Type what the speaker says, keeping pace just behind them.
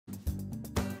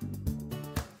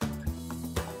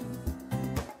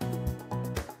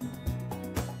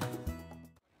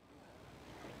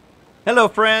Hello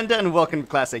friend and welcome to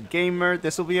Classic Gamer.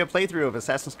 This will be a playthrough of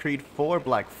Assassin's Creed 4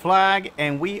 Black Flag,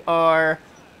 and we are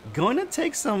going to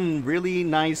take some really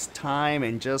nice time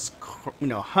and just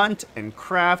hunt and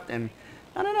craft, and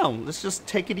I don't know, let's just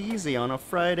take it easy on a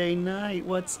Friday night.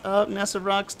 What's up, Nessa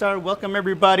Rockstar? Welcome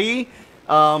everybody.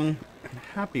 Um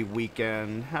Happy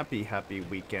weekend. Happy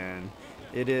weekend.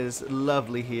 It is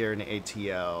lovely here in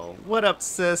ATL. What up,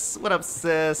 sis? What up,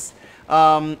 sis?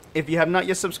 If you have not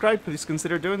yet subscribed, please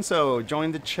consider doing so.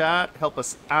 Join the chat, help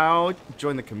us out,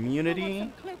 join the community.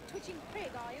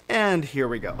 And here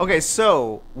we go. Okay,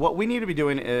 so what we need to be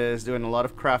doing is doing a lot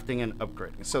of crafting and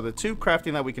upgrading. So the two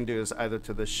crafting that we can do is either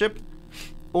to the ship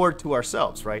or to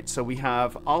ourselves, right? So we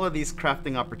have all of these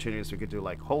crafting opportunities. We could do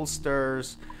like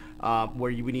holsters,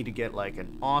 where we need to get like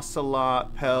an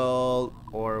ocelot pelt,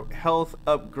 or health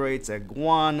upgrades,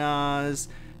 iguanas,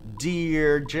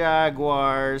 deer,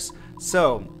 jaguars.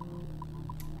 So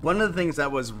one of the things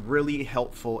that was really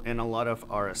helpful in a lot of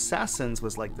our assassins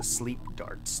was like the sleep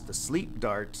darts. The sleep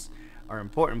darts are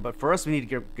important, but for us we need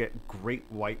to get great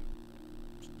white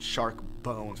shark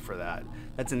bones for that.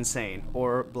 That's insane.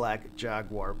 Or black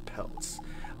jaguar pelts.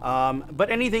 But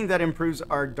anything that improves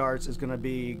our darts is going to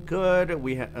be good.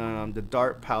 We the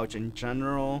dart pouch in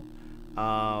general.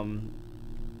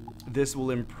 This will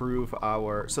improve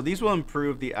our... So these will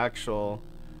improve the actual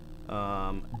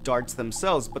darts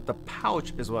themselves, but the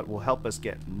pouch is what will help us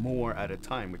get more at a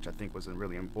time, which I think was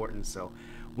really important. So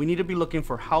we need to be looking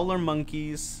for howler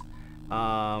monkeys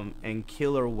and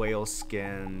killer whale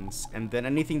skins, and then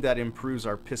anything that improves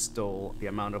our pistol, the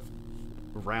amount of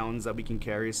rounds that we can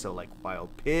carry. So like wild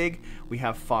pig, we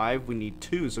have 5, we need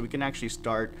 2, so we can actually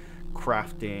start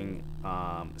crafting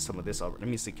some of this. Let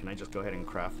me see, can I just go ahead and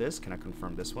craft this? Can I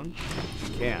confirm this one?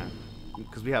 We can,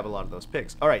 because we have a lot of those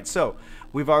pigs. All right, so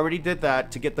we've already did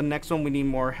that. To get the next one, we need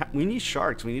more. We need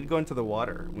sharks. We need to go into the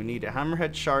water. We need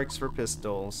hammerhead sharks for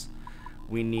pistols.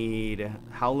 We need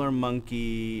howler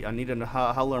monkey. I need a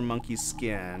howler monkey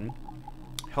skin.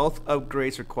 Health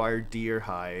upgrades require deer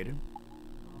hide,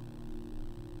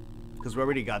 because we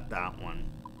already got that one.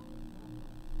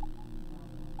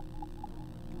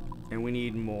 And we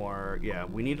need more. Yeah,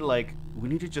 we need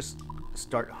to just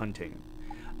start hunting.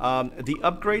 The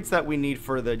upgrades that we need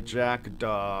for the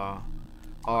jackdaw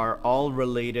are all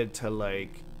related to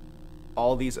like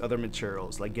all these other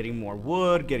materials, like getting more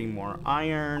wood, getting more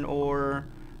iron ore.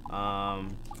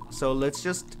 So let's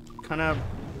just kind of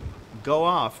go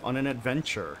off on an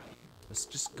adventure. Let's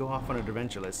just go off on an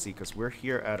adventure. Let's see, because we're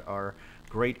here at our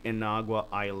Great Inagua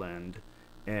Island,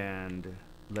 and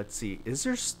let's see, is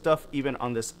there stuff even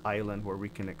on this island where we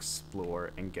can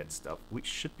explore and get stuff? We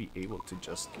should be able to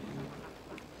just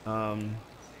I'm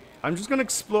just gonna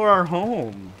explore our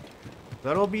home.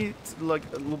 That'll be like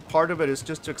a little part of it, is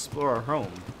just to explore our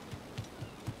home,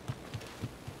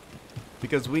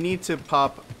 because we need to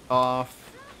pop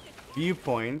off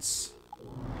viewpoints,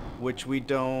 which we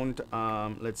don't.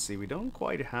 Let's see, we don't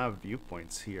quite have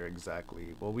viewpoints here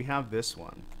exactly. Well, we have this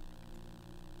one,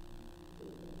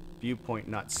 viewpoint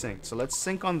not synced, so let's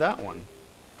sync on that one.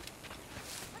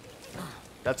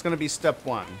 That's gonna be step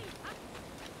 1.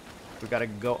 We gotta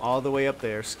go all the way up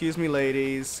there. Excuse me,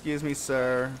 ladies. Excuse me,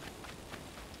 sir.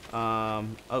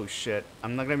 Oh shit,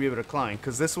 I'm not gonna be able to climb,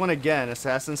 because this one, again,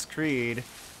 Assassin's Creed,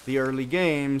 the early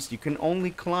games, you can only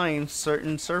climb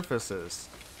certain surfaces.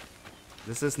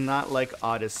 This is not like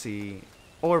Odyssey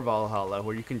or Valhalla,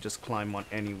 where you can just climb on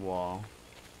any wall.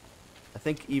 I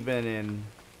think even in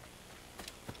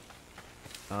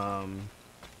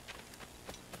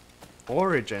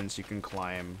Origins you can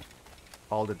climb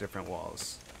all the different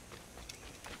walls.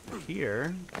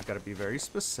 Here, I gotta be very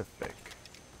specific.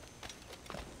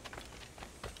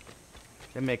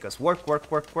 They make us work.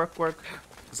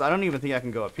 Because I don't even think I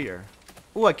can go up here.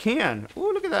 Oh, I can!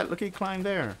 Oh, look at that. Look at you climb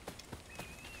there.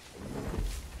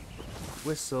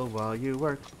 Whistle while you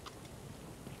work.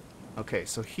 Okay,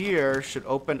 so here should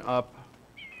open up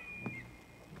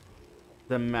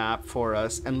the map for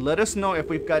us and let us know if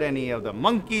we've got any of the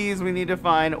monkeys we need to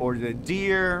find, or the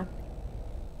deer.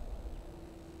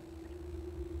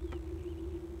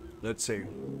 Let's see.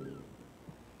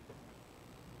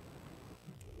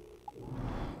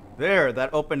 There,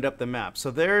 that opened up the map.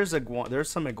 So there's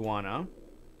some iguana.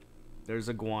 There's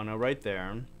iguana right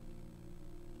there.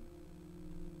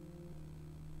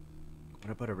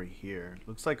 What about over here?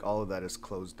 Looks like all of that is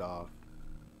closed off.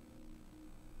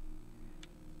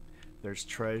 There's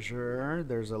treasure.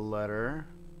 There's a letter.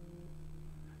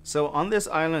 So on this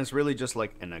island, it's really just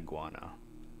like an iguana.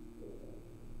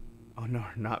 Oh no,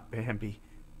 not Bambi.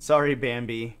 Sorry,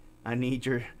 Bambi. I need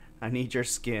your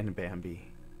skin, Bambi.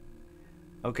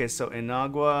 Okay, so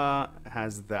Inagua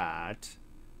has that.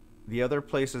 The other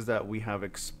places that we have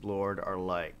explored are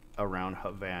like around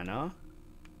Havana.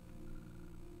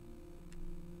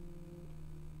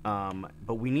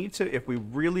 But we need to, if we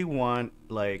really want,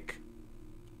 like,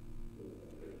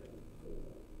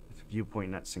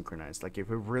 viewpoint not synchronized. Like, if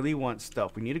we really want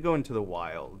stuff, we need to go into the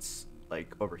wilds,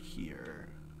 like over here.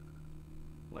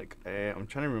 Like, I'm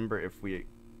trying to remember if we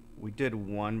did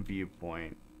one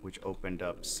viewpoint, which opened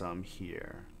up some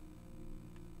here.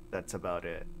 That's about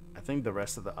it. I think the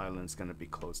rest of the island's gonna be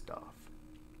closed off.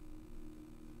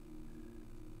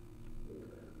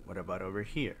 What about over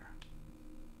here?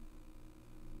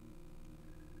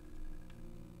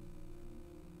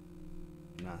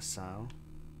 Nassau.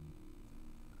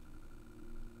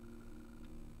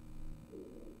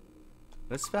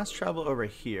 Let's fast travel over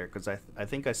here, because I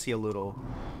think I see a little,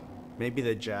 maybe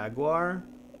the jaguar?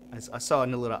 I saw a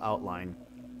little outline.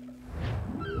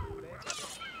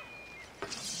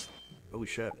 Oh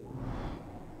shit.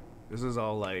 This is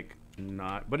all like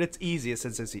not, but it's easy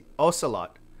since it's the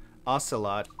Ocelot.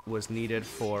 Ocelot was needed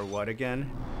for what again?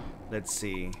 Let's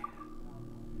see.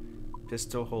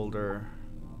 Pistol holder.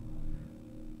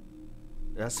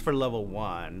 That's for level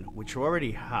 1, which we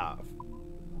already have.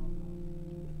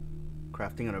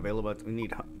 Crafting unavailable. We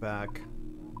need back.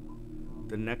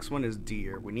 The next one is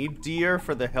deer. We need deer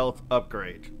for the health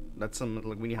upgrade. That's some,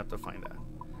 like, we have to find that.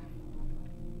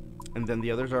 And then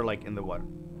the others are like in the what?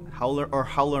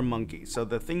 Howler monkey. So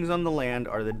the things on the land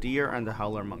are the deer and the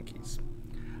howler monkeys.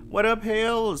 What up,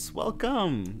 Hales?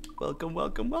 Welcome. Welcome,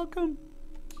 welcome, welcome.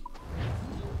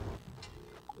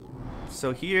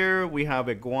 So here we have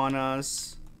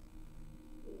iguanas.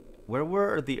 Where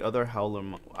were the other howler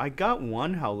I got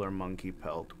one howler monkey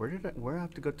pelt. Where did I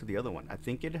have to go to the other one? I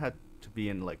think it had to be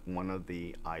in like one of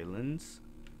the islands.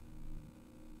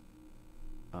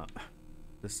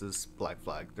 This is Black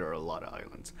Flag. There are a lot of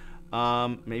islands.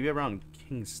 Maybe around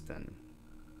Kingston.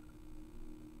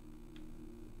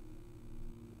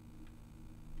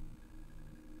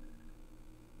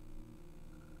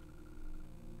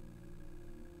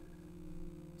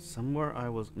 Somewhere I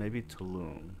was, maybe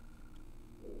Tulum.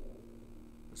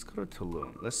 Let's go to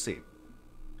Tulum. Let's see.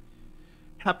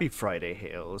 Happy Friday,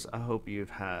 Hales. I hope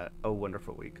you've had a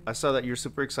wonderful week. I saw that you're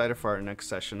super excited for our next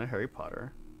session of Harry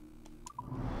Potter.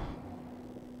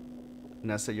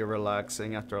 Nessa, you're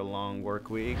relaxing after a long work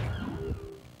week.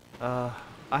 I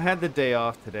had the day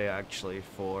off today, actually,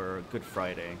 for Good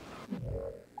Friday.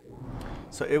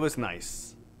 So it was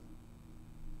nice.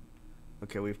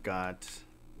 Okay, we've got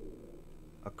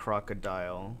a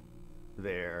crocodile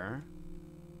there.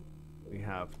 We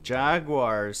have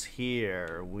jaguars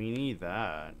here. We need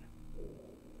that.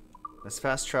 Let's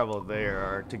fast travel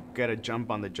there to get a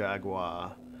jump on the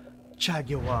jaguar.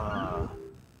 Jaguar.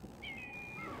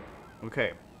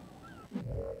 Okay.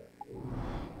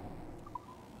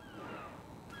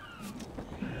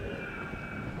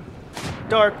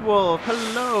 Dark Wolf,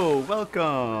 hello,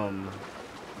 welcome.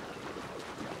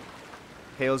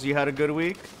 Hales, you had a good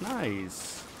week?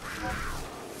 Nice.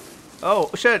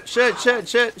 Oh, shit. I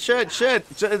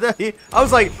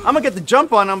was like, I'm gonna get the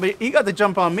jump on him, but he got the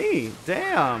jump on me.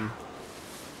 Damn.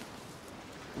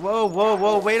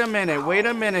 Whoa. Wait a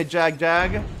minute,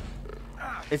 Jag.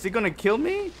 Is he gonna kill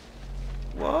me?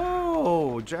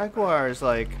 Whoa, Jaguar's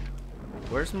like,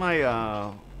 where's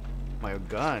my, my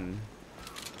gun?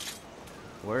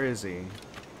 Where is he?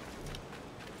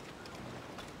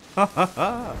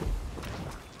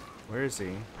 Where is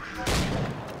he?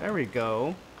 There we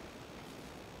go.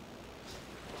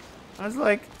 I was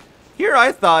like, here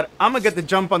I thought, I'm gonna get the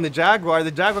jump on the Jaguar.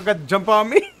 The Jaguar got the jump on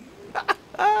me.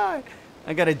 I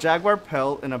got a Jaguar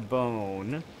pelt and a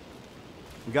bone.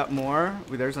 You got more?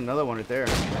 Ooh, there's another one right there.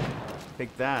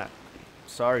 Take that.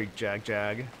 Sorry,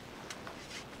 Jag.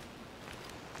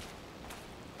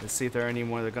 Let's see if there are any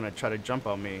more that are gonna try to jump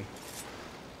on me.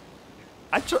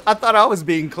 I thought I was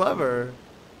being clever.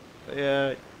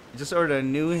 Yeah, just ordered a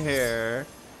new hair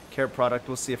care product.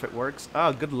 We'll see if it works.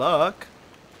 Oh, good luck.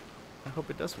 I hope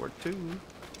it does work too.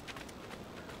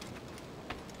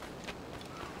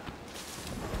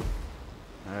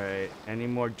 Alright, any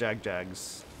more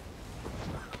Jags?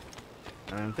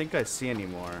 I don't think I see any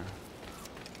more.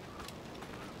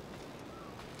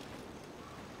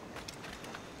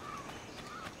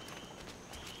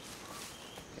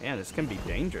 Man, this can be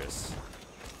dangerous.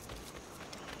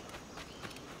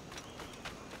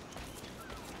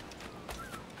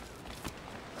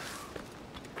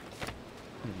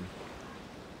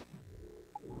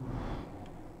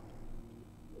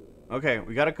 Okay,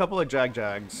 we got a couple of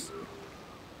Jags.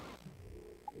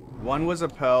 One was a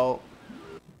pelt.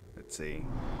 Let's see.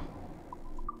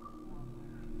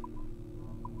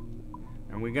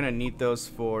 And we're gonna need those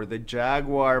for the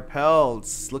Jaguar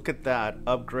pelts. Look at that.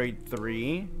 Upgrade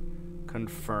 3.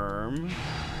 Confirm.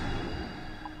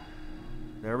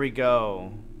 There we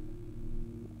go.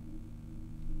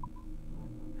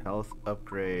 Health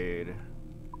upgrade.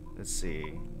 Let's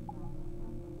see.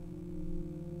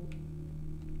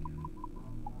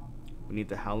 We need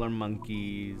the Howler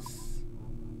monkeys.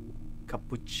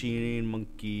 Cappuccino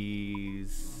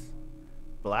monkeys.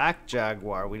 Black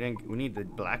Jaguar. We need the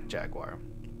Black Jaguar.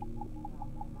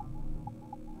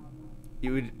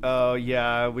 You would, oh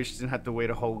yeah, we didn't have to wait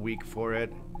a whole week for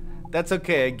it. That's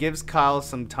okay, it gives Kyle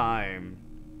some time.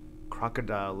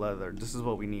 Crocodile leather. This is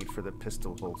what we need for the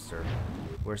pistol holster.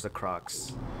 Where's the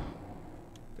Crocs?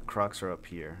 The Crocs are up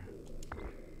here.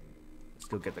 Let's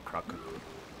go get the Croc.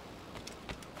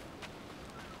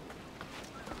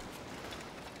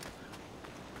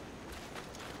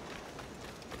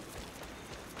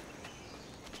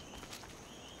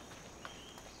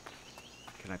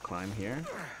 Can I climb here?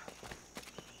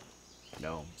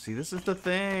 No. See, this is the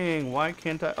thing. Why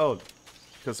can't I? Oh,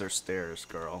 because there's stairs,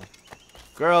 girl.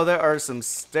 Girl, there are some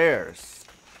stairs.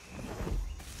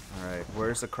 Alright,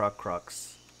 where's the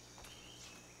Crocs?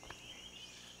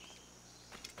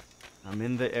 I'm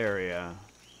in the area.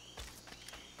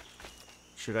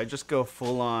 Should I just go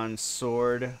full-on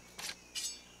sword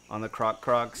on the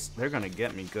Crocs? They're gonna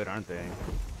get me good, aren't they?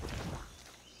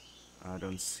 I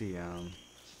don't see,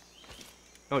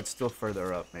 Oh, it's still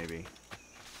further up, maybe.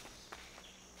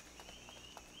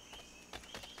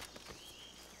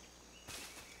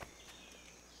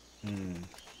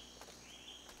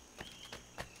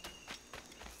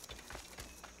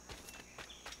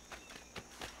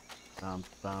 Bump,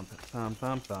 bump, bump,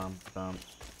 bump, bump, bump.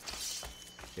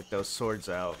 Get those swords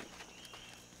out.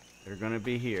 They're gonna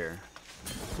be here.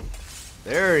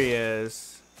 There he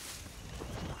is.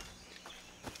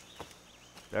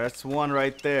 That's one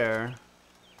right there.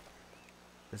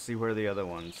 Let's see where are the other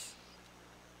ones.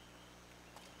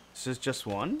 This is just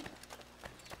one?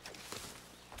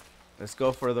 Let's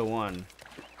go for the one.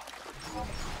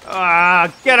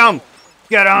 Ah, get him!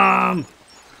 Get him!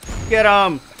 Get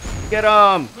him! Get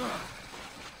him!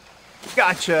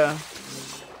 Gotcha!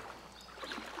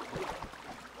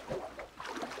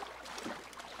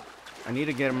 I need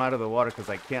to get him out of the water because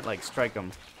I can't, like, strike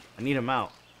him. I need him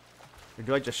out. Or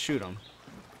do I just shoot him?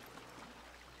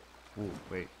 Ooh,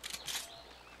 wait.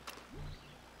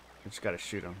 I just gotta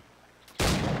shoot him.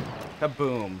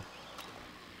 Kaboom.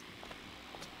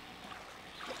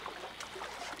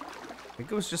 I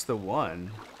think it was just the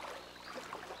one.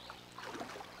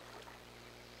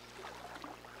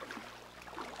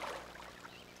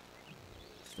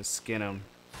 Just skin him.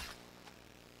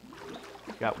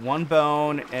 Got one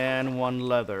bone and one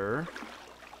leather.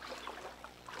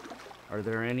 Are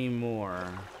there any more?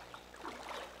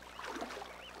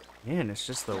 Man, it's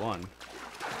just the one.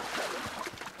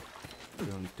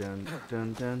 Dun, dun,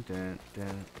 dun, dun, dun,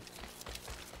 dun.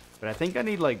 But I think I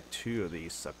need like 2 of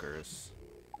these suckers.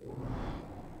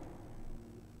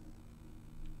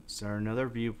 Is there another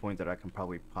viewpoint that I can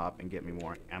probably pop and get me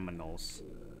more aminals?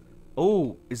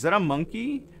 Oh, is that a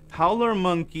monkey? Howler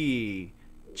monkey!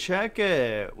 Check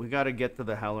it! We gotta get to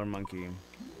the Howler monkey.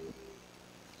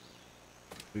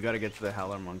 We gotta get to the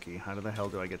Howler monkey. How the hell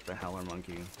do I get to the Howler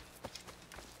monkey?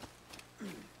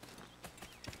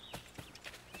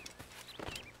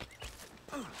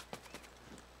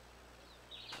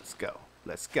 Let's go.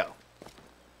 Let's go.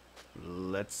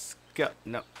 Let's go.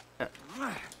 No.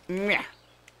 Nah.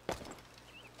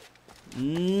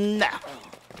 No.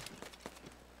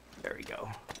 There we go.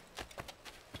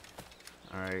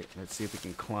 Alright, let's see if we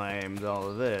can climb all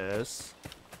of this.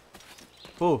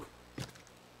 Ooh.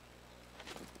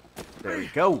 There we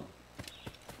go.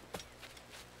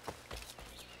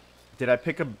 Did I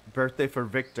pick a birthday for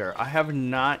Victor? I have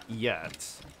not yet.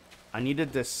 I need to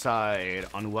decide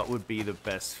on what would be the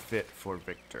best fit for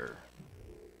Victor.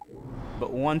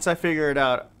 But once I figure it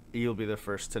out, you'll be the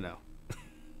first to know.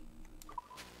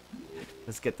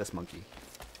 Let's get this monkey.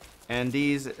 And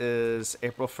these is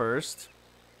April 1st.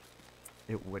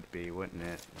 It would be, wouldn't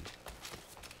it?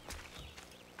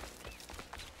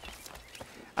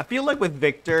 I feel like with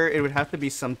Victor, it would have to be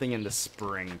something in the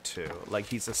spring too. Like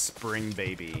he's a spring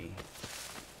baby.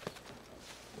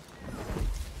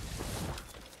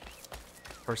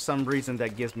 For some reason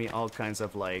that gives me all kinds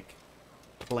of like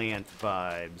plant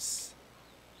vibes.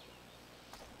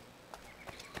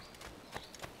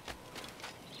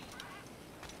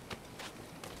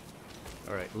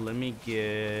 Alright, let me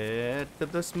get to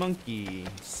this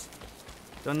monkeys.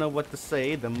 Don't know what to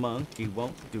say, the monkey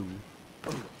won't do.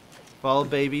 Fall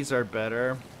babies are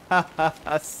better. Ha ha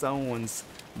ha, someone's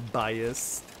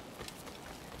biased.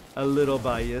 A little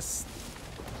biased.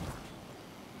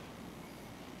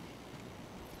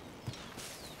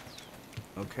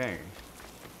 Okay.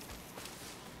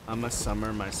 I'm a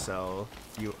summer myself.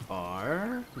 You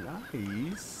are?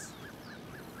 Nice.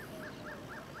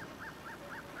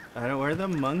 I don't wear the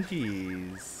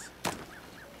monkeys.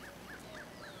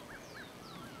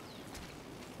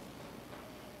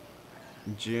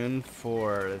 June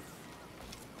 4th.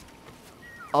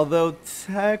 Although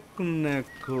technically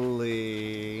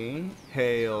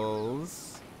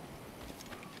hails,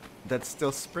 that's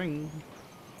still spring.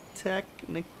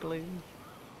 Technically.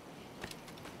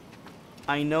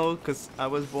 I know, because I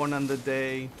was born on the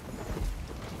day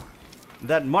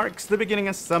that marks the beginning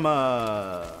of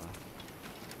summer.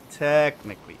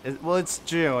 Technically. Well, it's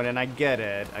June, and I get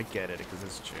it. I get it, because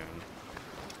it's June.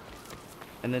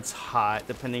 And it's hot,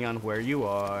 depending on where you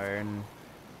are.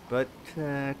 But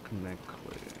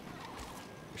technically,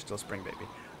 you're still spring, baby.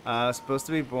 Supposed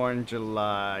to be born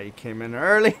July. You came in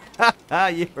early.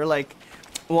 You were like,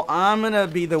 well,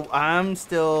 I'm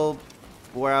still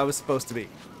where I was supposed to be.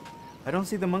 I don't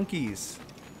see the monkeys.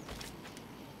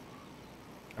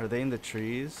 Are they in the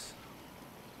trees?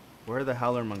 Where are the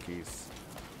howler monkeys?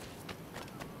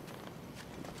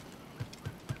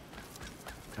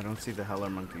 I don't see the howler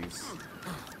monkeys.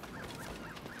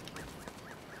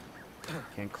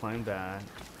 Can't climb that.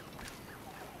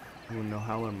 Ooh, no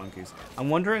howler monkeys. I'm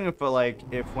wondering if,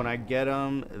 if when I get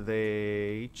them,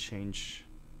 they change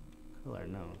color.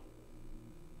 No.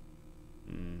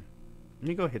 Let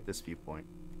me go hit this viewpoint.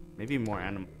 Maybe more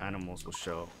animals will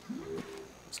show.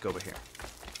 Let's go over here.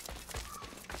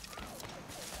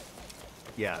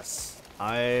 Yes.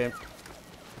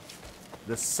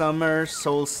 The summer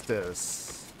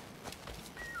solstice.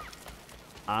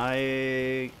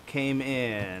 I came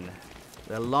in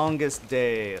the longest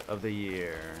day of the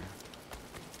year.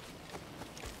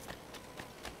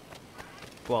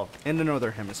 Well, in the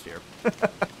northern hemisphere.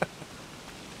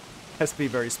 Has to be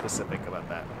very specific about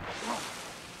that.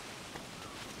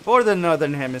 For the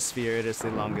northern hemisphere, it is the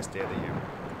longest day of the year.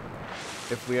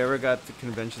 If we ever got to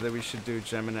convention that we should do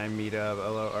Gemini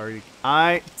meetup,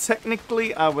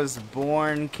 technically I was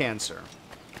born Cancer.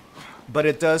 But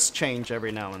it does change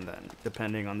every now and then,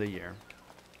 depending on the year.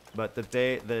 But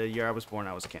the year I was born,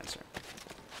 I was Cancer.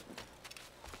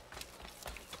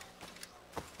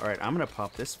 Alright, I'm gonna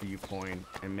pop this viewpoint,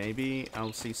 and maybe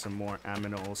I'll see some more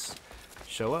aminals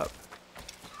show up.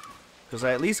 Because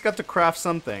I at least got to craft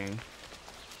something.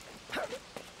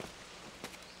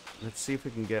 Let's see if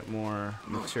we can get more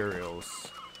materials.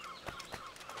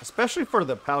 Especially for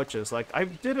the pouches. Like, I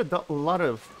did a lot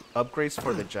of upgrades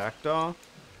for the jackdaw.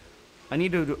 I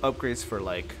need to do upgrades for,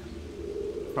 like,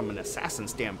 from an assassin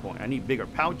standpoint. I need bigger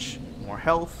pouch, more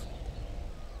health.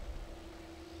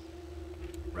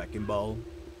 Wrecking ball.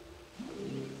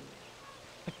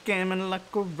 I came in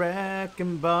like a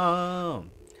wrecking ball.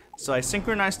 So I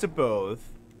synchronized to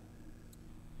both.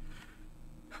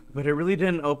 But it really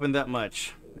didn't open that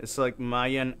much. It's like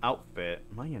Mayan outfit.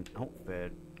 Mayan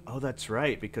outfit. Oh, that's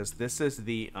right, because this is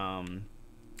the island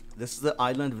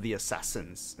of the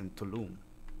assassins in Tulum.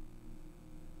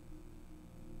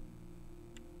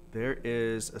 There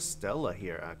is a Stella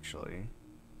here, actually.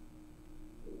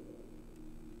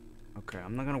 Okay,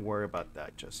 I'm not gonna worry about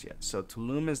that just yet. So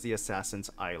Tulum is the assassin's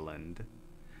island.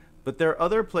 But there are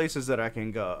other places that I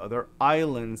can go. Other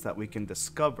islands that we can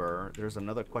discover. There's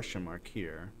another question mark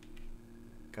here.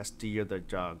 Castillo de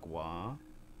Jagua.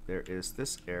 There is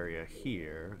this area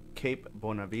here. Cape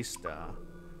Bonavista.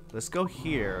 Let's go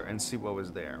here and see what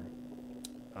was there.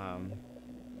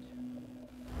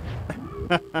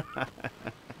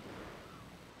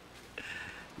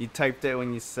 You typed it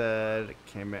when you said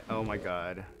came in. Oh my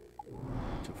god.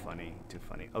 Too funny. Too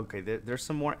funny. Okay, there's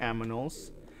some more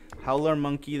aminals. Howler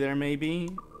monkey there maybe.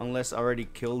 Unless I already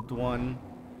killed one.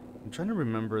 I'm trying to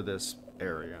remember this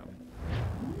area.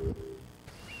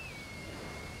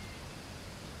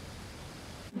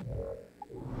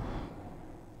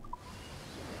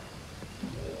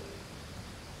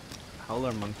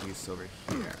 Howler monkeys over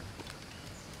here.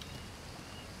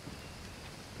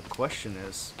 The question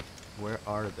is, where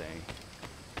are they?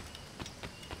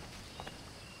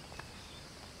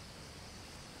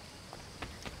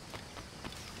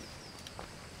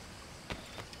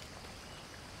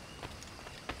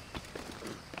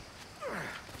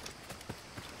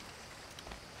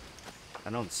 I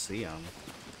don't see them.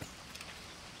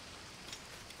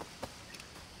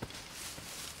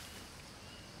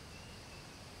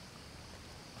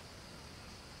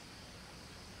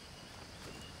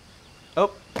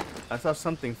 Oh, I saw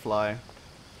something fly.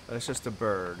 That's just a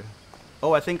bird.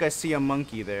 Oh, I think I see a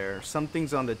monkey there.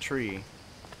 Something's on the tree.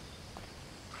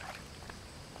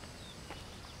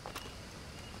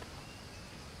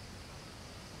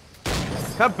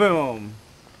 Kaboom!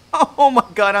 Oh my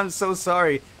god, I'm so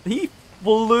sorry. He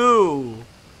flew.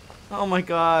 Oh my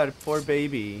god, poor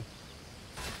baby.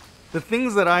 The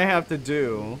things that I have to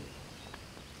do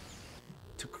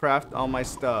to craft all my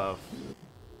stuff.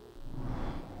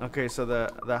 Okay, so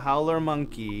the howler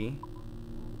monkey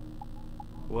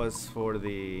was for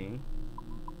the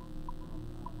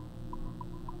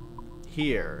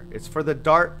here. It's for the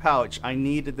dart pouch. I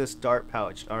needed this dart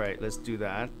pouch. All right, let's do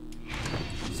that.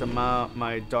 So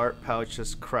my dart pouch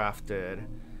is crafted.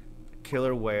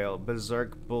 Killer whale,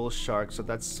 berserk bull shark. So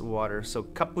that's water. So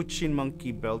capuchin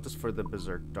monkey belt is for the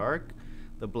berserk dart.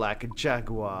 The black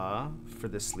jaguar for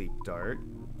the sleep dart.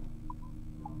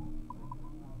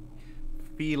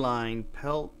 Feline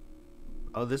pelt.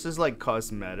 Oh, this is like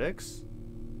cosmetics.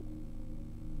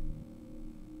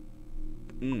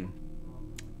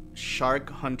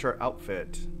 Shark hunter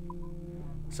outfit.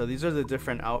 So these are the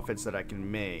different outfits that I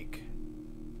can make.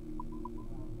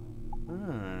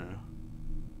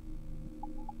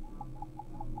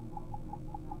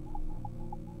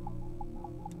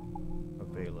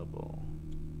 Available.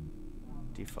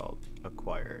 Default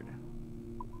acquired.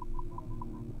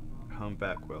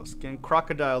 Humpback whale skin,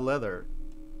 crocodile leather.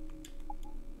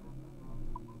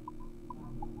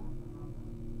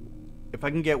 If I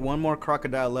can get one more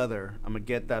crocodile leather, I'm gonna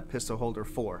get that pistol holder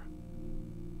 4.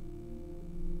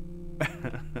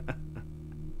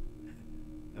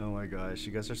 Oh my gosh,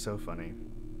 you guys are so funny.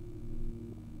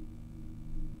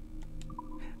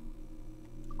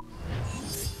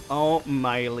 Oh,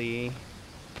 Miley.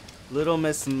 Little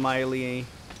Miss Miley.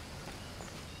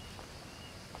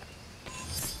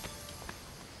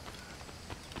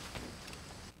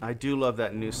 I do love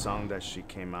that new song that she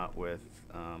came out with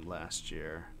last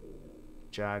year.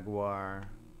 Jaguar.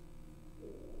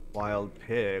 Wild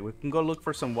pig. We can go look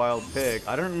for some wild pig.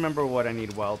 I don't remember what I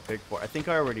need wild pig for. I think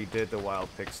I already did the wild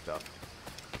pig stuff.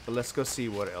 But let's go see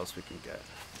what else we can get.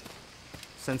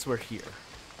 Since we're here.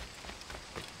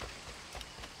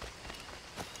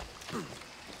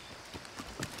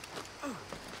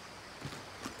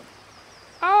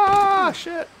 Ah,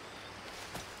 shit.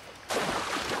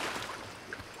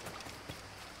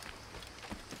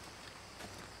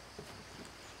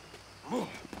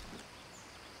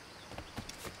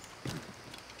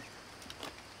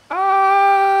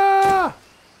 Ah!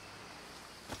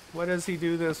 What does he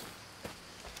do this?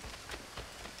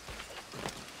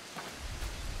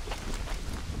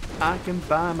 I can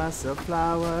buy myself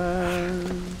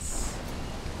flowers.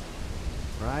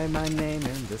 Write my name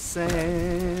in the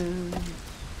sand.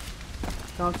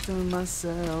 Talk to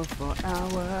myself for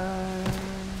hours.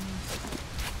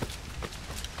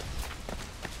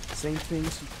 Say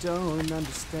things you don't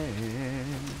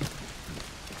understand.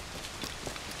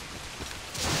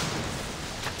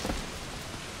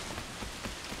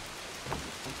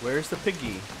 Where's the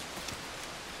piggy?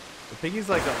 The piggy's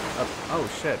like a oh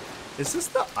shit. Is this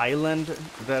the island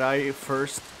that I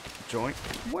first joined?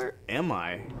 Where am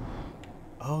I?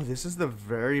 Oh, this is the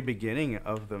very beginning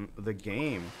of the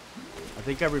game. I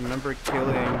think I remember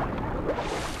killing...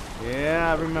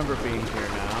 Yeah, I remember being here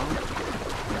now.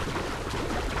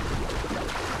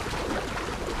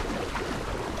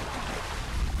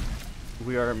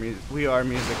 We are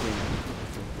musically...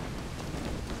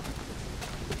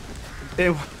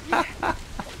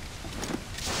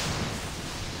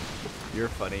 You're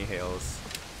funny, Hales.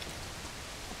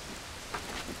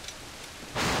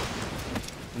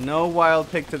 No wild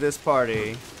pig to this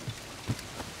party.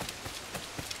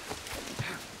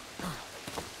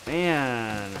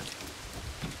 Man.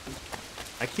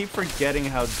 I keep forgetting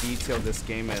how detailed this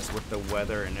game is with the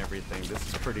weather and everything. This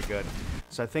is pretty good.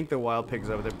 So I think the wild pig's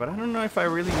over there, but I don't know if I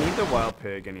really need the wild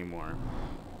pig anymore.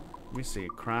 Let me see.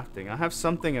 Crafting. I have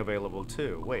something available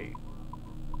too. Wait.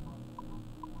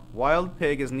 Wild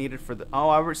pig is needed for the... Oh,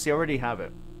 I already have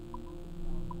it.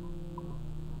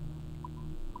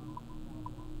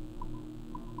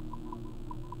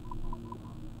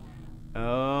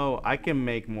 Oh, I can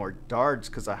make more darts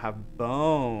because I have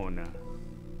bone.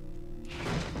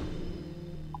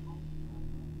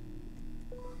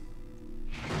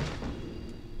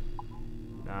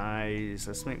 Nice.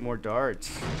 Let's make more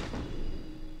darts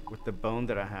with the bone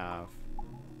that I have.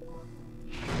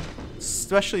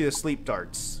 Especially the sleep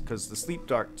darts, because the sleep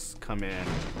darts come in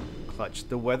clutch.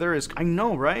 The weather is... I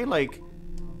know, right? Like,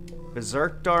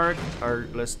 berserk dart, or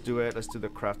let's do it. Let's do the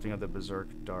crafting of the berserk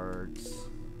darts.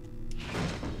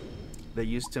 They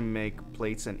used to make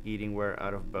plates and eating ware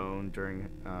out of bone during...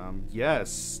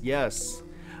 yes, yes.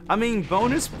 I mean,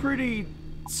 bone is pretty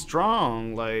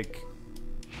strong, like...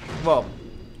 Well,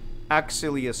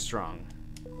 actually is strong.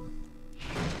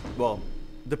 Well,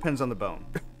 depends on the bone.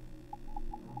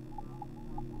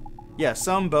 Yeah,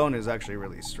 some bone is actually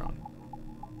really strong.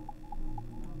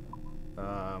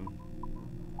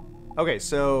 Okay,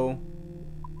 so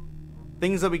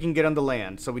things that we can get on the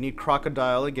land. So we need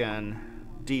crocodile again,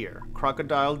 deer,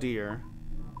 crocodile, deer.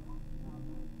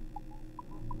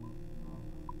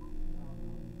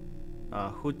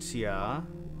 Hutia,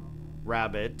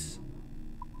 rabbit,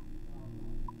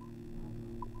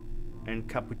 and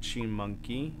capuchin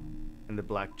monkey, and the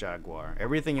black jaguar.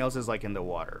 Everything else is like in the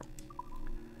water.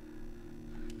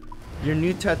 Your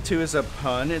new tattoo is a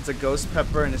pun. It's a ghost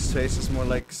pepper and his face is more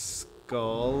like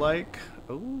skull-like.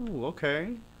 Ooh,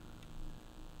 okay.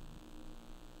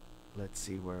 Let's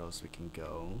see where else we can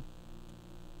go.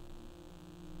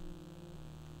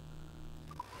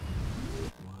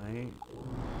 Why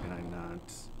can I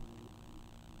not?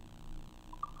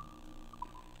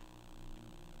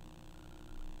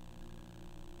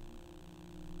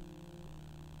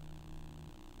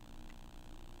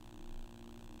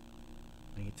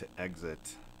 I need to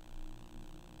exit.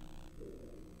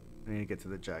 I need to get to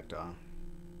the jackdaw.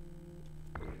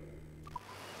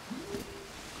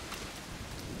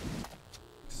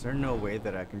 Is there no way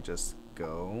that I can just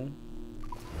go?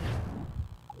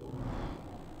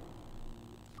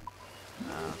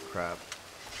 Ah, crap.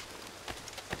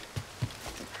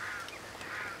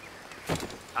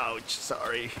 Ouch,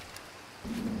 sorry.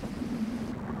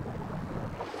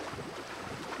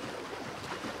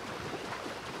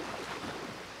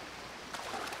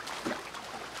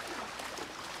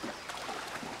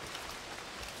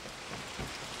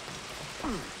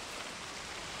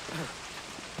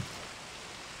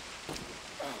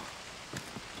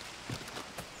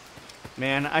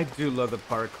 Man, I do love the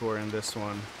parkour in this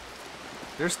one.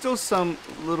 There's still some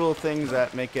little things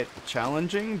that make it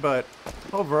challenging, but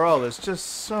overall it's just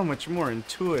so much more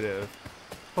intuitive.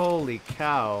 Holy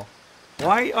cow.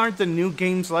 Why aren't the new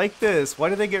games like this? Why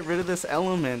did they get rid of this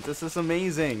element? This is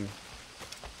amazing.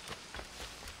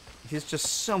 He's just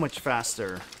so much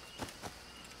faster.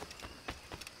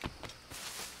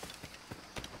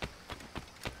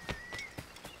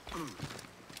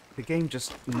 The game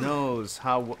just knows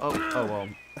how. Oh well.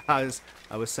 As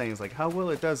I was saying, it's like how well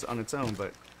it does on its own,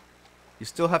 but you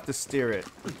still have to steer it.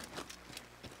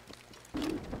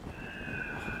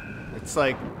 It's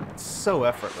like so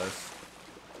effortless.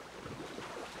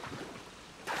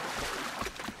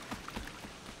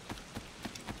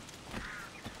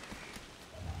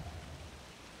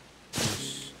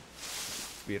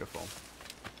 Beautiful.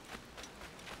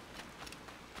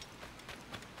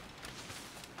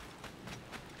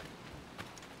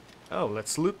 Oh,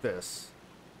 let's loot this.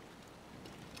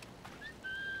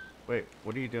 Wait,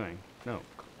 what are you doing? No,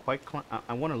 quite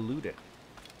I want to loot it.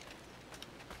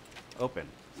 Open.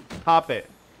 Pop it.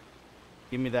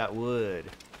 Give me that wood.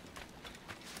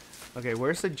 Okay,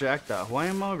 where's the jackdaw? Why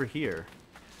am I over here?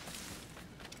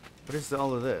 What is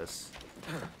all of this?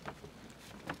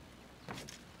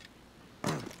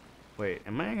 Wait,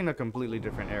 am I in a completely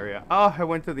different area? Oh, I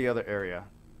went to the other area.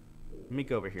 Let me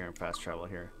go over here and fast travel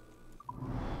here.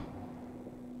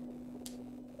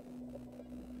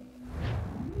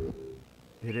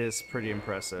 It is pretty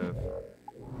impressive.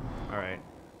 Alright.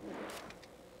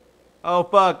 Oh,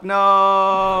 fuck,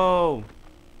 no!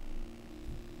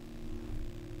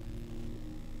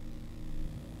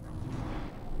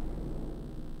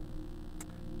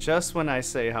 Just when I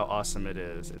say how awesome it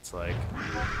is, it's like...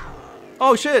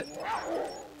 Oh, shit!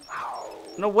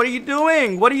 No, what are you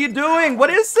doing? What are you doing? What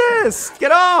is this?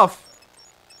 Get off!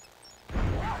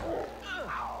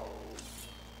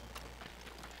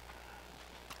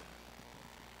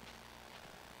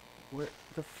 What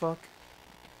the fuck?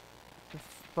 The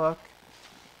fuck?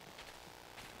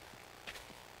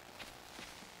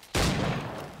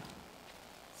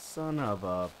 Son of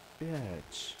a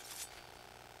bitch.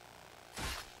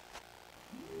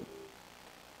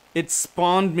 It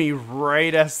spawned me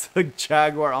right as the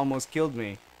jaguar almost killed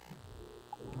me.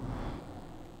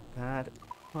 That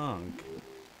punk.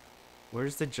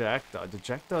 Where's the jackdaw? The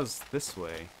jackdaw's this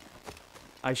way.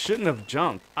 I shouldn't have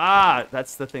jumped. Ah,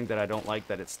 that's the thing that I don't like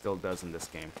that it still does in this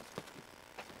game.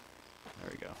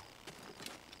 There we go.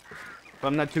 If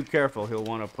I'm not too careful, he'll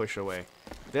want to push away.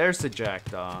 There's the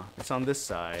jackdaw. It's on this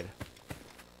side.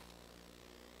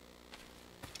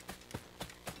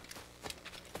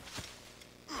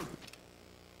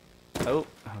 Oh,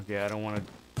 okay, I don't want to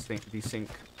desync.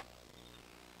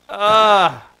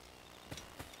 Ah!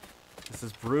 This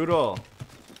is brutal.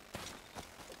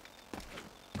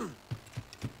 There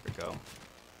we go.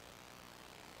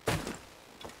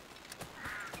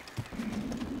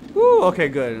 Woo, okay,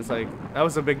 good. It's like, that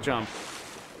was a big jump.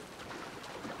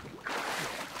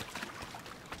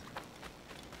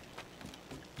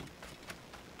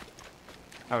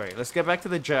 Alright, let's get back to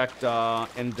the Jackdaw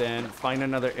and then find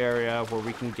another area where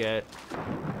we can get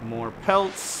more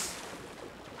pelts.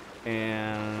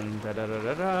 And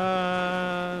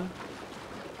da-da-da-da-da.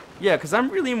 Yeah, because I'm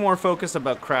really more focused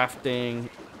about crafting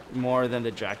more than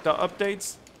the Jackdaw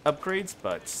upgrades,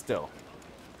 but still.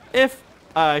 If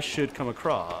I should come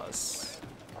across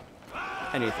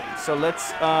anything. So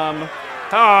let's,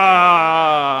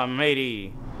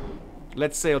 matey.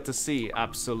 Let's sail to sea,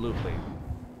 absolutely.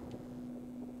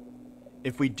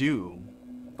 If we do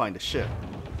find a ship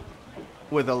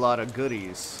with a lot of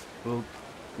goodies, we'll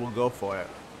go for it.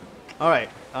 All right,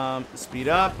 speed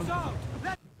up.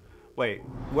 Wait,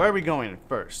 where are we going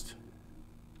first?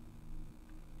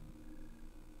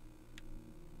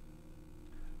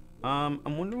 I'm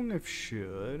wondering if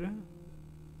should.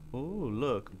 Oh,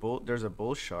 look, there's a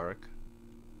bull shark.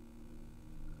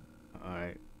 All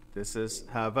right, this is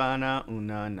Havana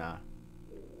Unana.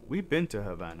 We've been to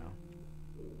Havana.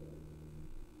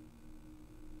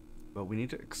 But we need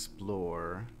to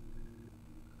explore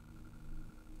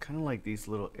kind of like these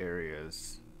little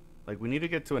areas. Like we need to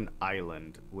get to an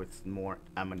island with more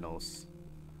aminos.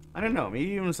 I don't know,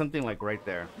 maybe even something like right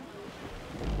there.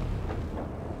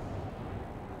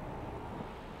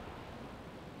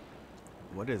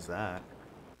 What is that?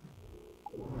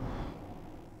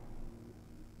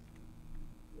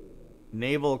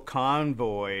 Naval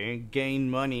convoy, gain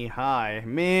money high.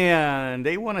 Man,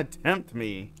 they want to tempt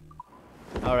me.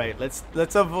 All right,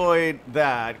 let's avoid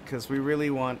that because we really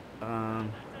want.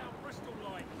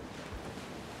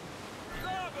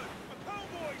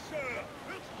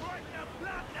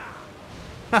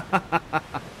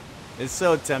 It's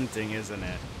so tempting, isn't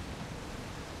it?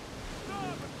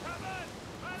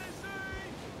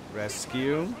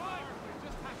 Rescue.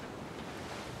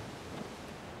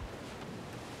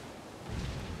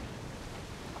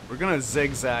 We're gonna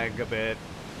zigzag a bit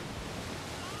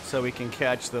so we can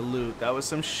catch the loot. That was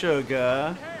some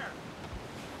sugar.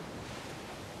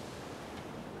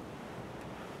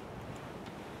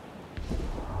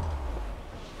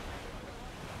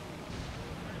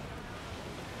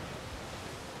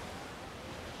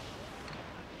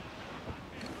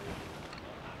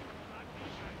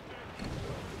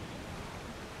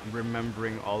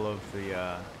 Remembering all of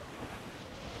the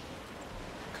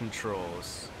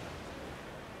controls.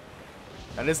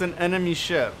 That is an enemy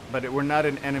ship, but we're not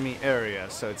in enemy area,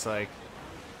 so it's like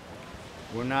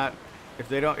we're not.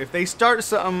 If they start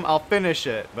something, I'll finish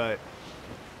it, but.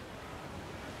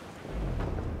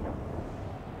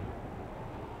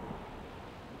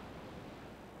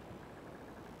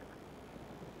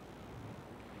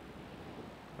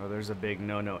 Oh, there's a big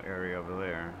no-no area over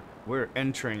there. We're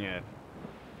entering it.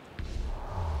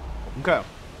 Okay.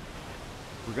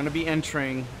 We're gonna be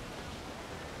entering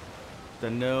the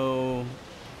no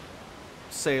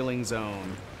sailing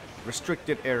zone,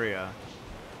 restricted area.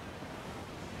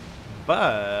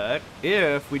 But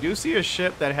if we do see a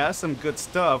ship that has some good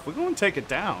stuff, we're gonna take it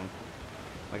down.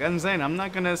 Like I'm saying, I'm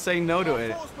not gonna say no to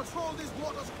it.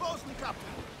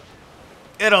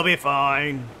 It'll be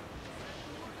fine.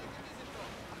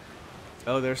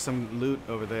 Oh, there's some loot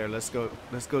over there. Let's go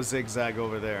zigzag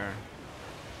over there.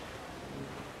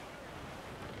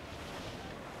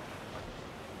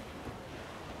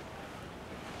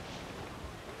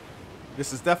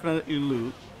 This is definitely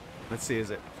loot. Let's see, is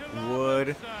it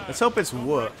wood? Let's hope it's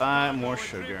wood. More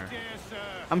sugar.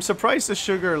 I'm surprised the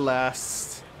sugar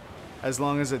lasts as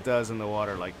long as it does in the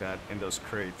water like that, in those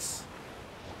crates.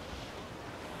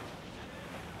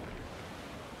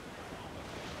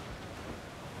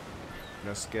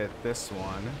 Let's get this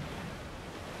one.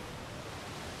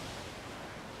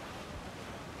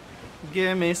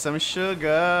 Give me some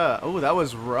sugar. Oh, that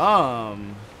was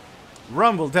rum.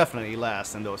 Rum will definitely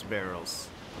last in those barrels.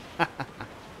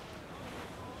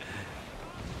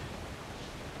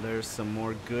 There's some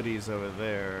more goodies over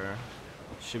there.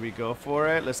 Should we go for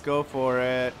it? Let's go for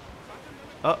it.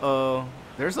 Uh-oh.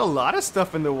 There's a lot of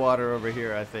stuff in the water over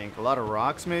here, I think. A lot of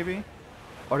rocks, maybe?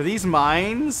 Are these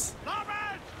mines?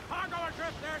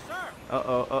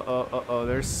 Uh-oh, uh-oh, uh-oh.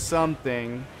 There's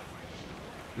something.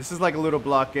 This is like a little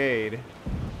blockade.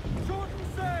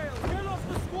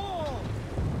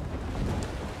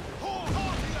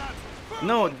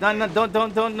 No,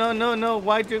 don't, no.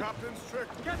 Why do?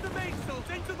 Get the mainsails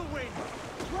into the wind.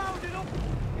 Round it up.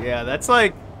 Yeah,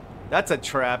 that's a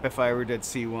trap if I ever did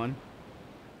see one.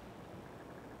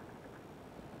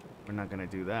 We're not gonna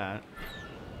do that.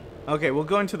 Okay, we'll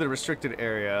go into the restricted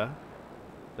area.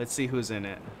 Let's see who's in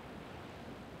it.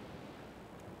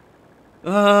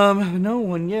 No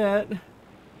one yet.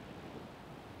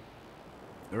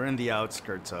 We're in the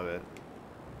outskirts of it.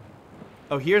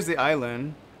 Oh, here's the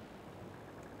island.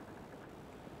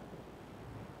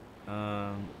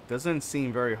 Doesn't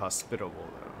seem very hospitable,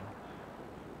 though.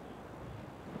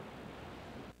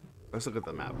 Let's look at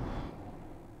the map.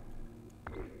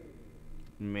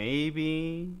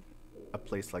 Maybe a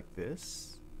place like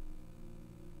this?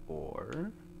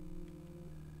 Or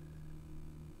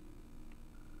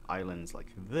islands like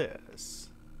this?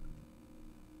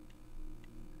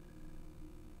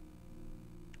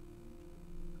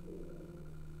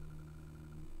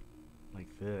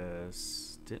 Like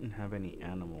this. Didn't have any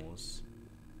animals.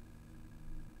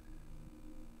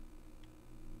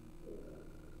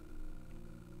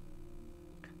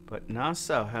 But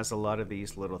Nassau has a lot of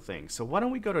these little things. So why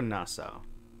don't we go to Nassau?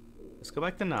 Let's go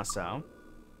back to Nassau.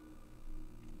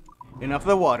 Enough of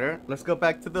the water. Let's go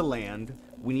back to the land.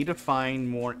 We need to find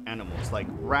more animals. Like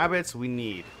rabbits we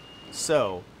need.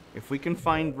 So, if we can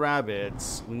find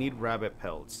rabbits, we need rabbit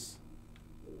pelts.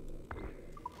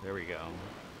 There we go.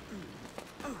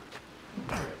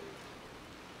 How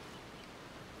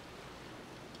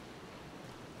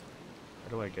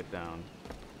do I get down?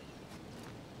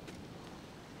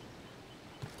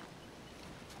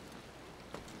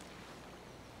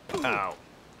 Ow.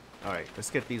 Alright, let's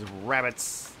get these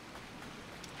rabbits.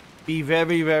 Be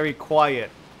very, very quiet.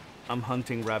 I'm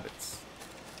hunting rabbits.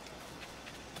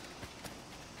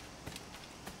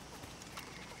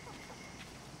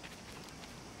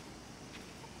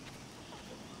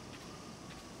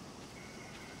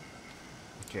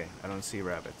 Okay, I don't see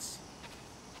rabbits.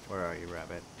 Where are you,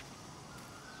 rabbit?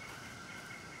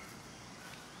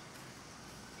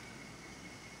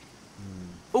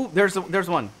 Oh, there's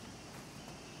one.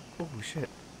 Oh shit.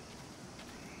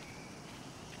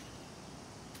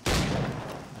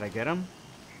 Did I get him?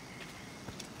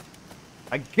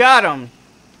 I got him.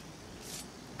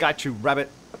 Got you, rabbit.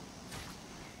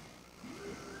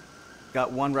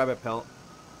 Got one rabbit pelt.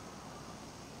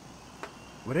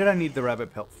 What did I need the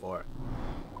rabbit pelt for?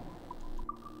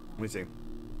 Let me see.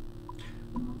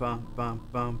 Bum, bum,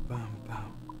 bum, bum,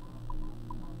 bum.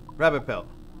 Rabbit pelt.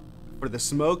 For the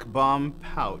smoke bomb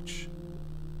pouch.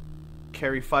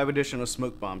 Carry 5 additional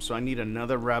smoke bombs, so I need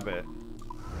another rabbit.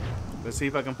 Let's see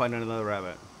if I can find another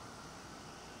rabbit.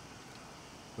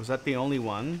 Was that the only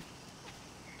one?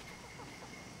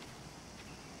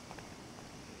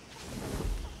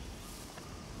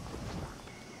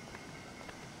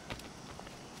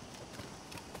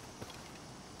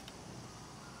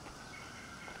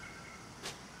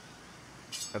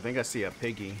 I think I see a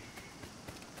piggy.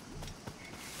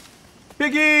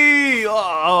 Piggy!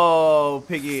 Oh,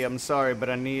 Piggy, I'm sorry, but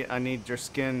I need your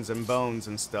skins and bones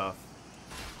and stuff.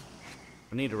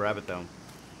 I need a rabbit though.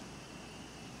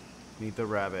 Need the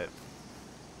rabbit.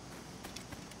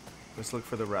 Let's look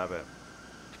for the rabbit.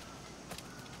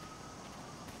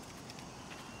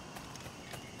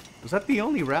 Was that the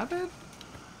only rabbit?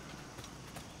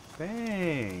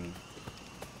 Dang.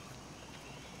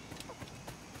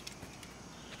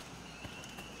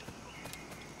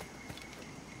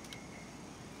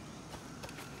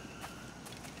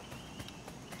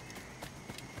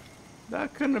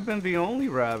 That couldn't have been the only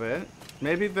rabbit.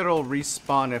 Maybe that'll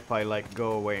respawn if I, like,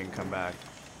 go away and come back.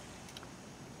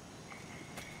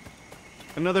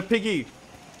 Another piggy!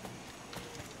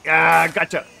 Ah,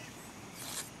 gotcha!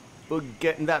 We're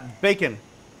getting that bacon.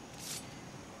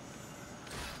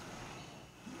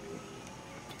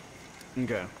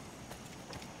 Okay.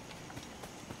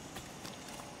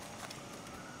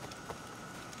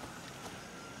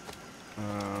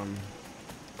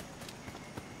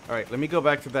 Alright, let me go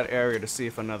back to that area to see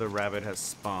if another rabbit has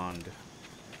spawned.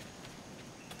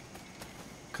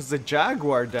 Because the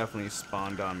jaguar definitely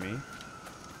spawned on me.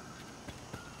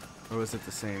 Or was it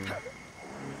the same?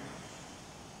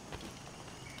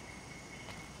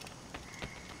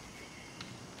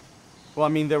 Well, I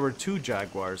mean, there were 2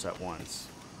 jaguars at once.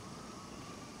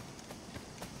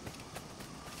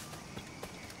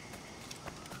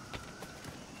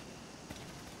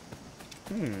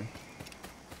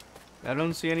 I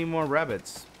don't see any more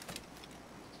rabbits.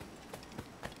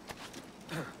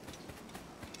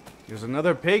 There's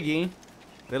another piggy.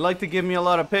 They like to give me a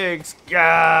lot of pigs.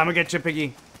 Yeah, I'm gonna get you,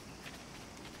 piggy.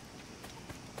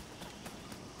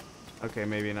 Okay,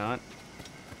 maybe not.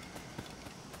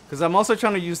 Because I'm also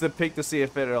trying to use the pig to see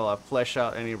if it'll flesh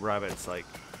out any rabbits, like,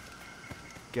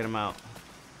 get them out.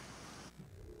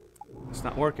 It's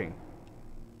not working.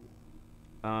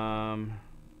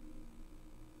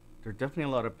 There are definitely a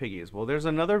lot of piggies. Well, there's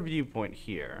another viewpoint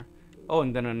here. Oh,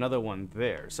 and then another one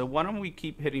there. So why don't we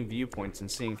keep hitting viewpoints and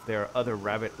seeing if there are other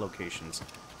rabbit locations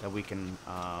that we can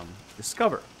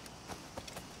discover.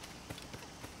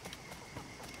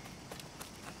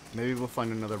 Maybe we'll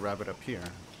find another rabbit up here.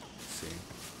 Let's see.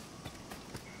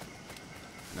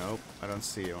 Nope, I don't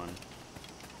see one.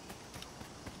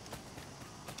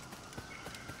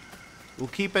 We'll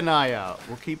keep an eye out.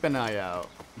 We'll keep an eye out.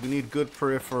 We need good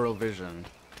peripheral vision.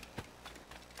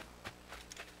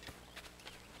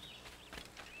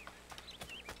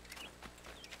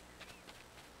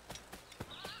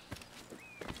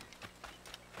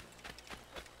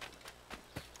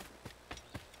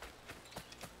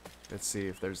 Let's see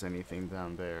if there's anything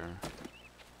down there.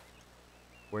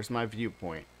 Where's my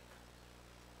viewpoint?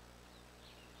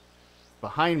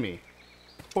 Behind me.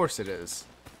 Of course it is.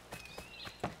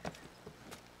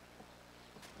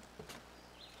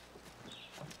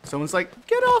 Someone's like,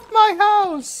 get off my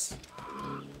house!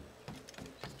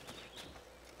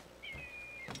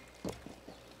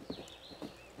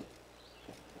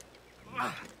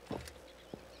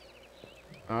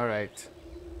 Alright.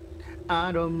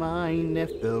 I don't mind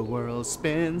if the world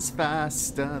spins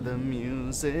faster, the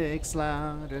music's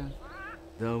louder,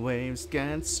 the waves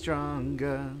get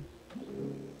stronger.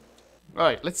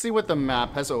 Alright, let's see what the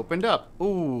map has opened up.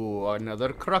 Ooh,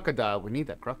 another crocodile. We need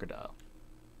that crocodile.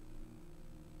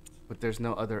 But there's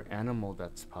no other animal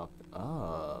that's popped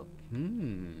up.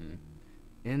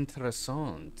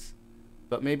 Interessant.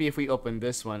 But maybe if we open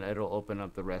this one, it'll open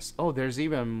up the rest. Oh, there's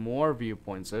even more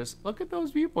viewpoints. Look at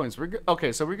those viewpoints.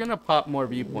 Okay, so we're gonna pop more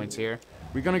viewpoints here.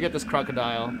 We're gonna get this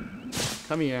crocodile.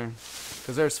 Come here.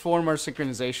 Because there's 4 more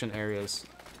synchronization areas.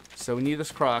 So we need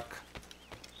this croc.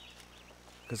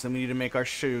 Because then we need to make our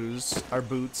shoes, our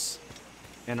boots,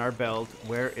 and our belt.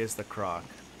 Where is the croc?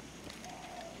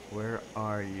 Where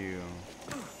are you?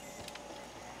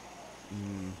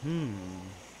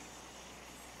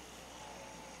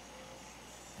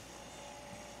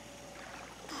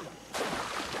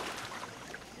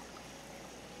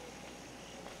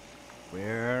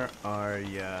 Where are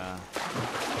ya?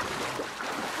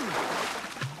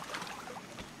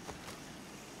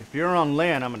 If you're on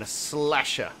land, I'm gonna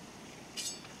slash ya.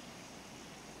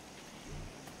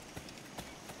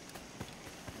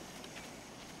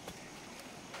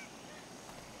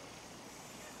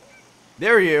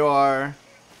 There you are.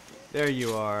 There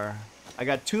you are. I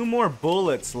got 2 more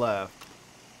bullets left.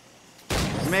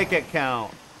 Make it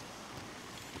count.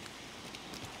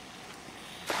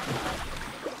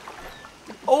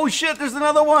 Oh shit, there's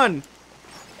another one!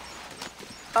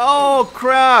 Oh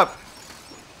crap!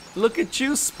 Look at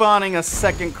you spawning a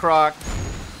second croc.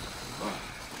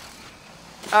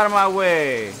 Out of my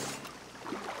way.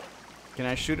 Can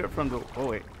I shoot it from the... Oh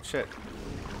wait, shit.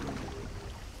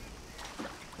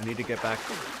 I need to get back.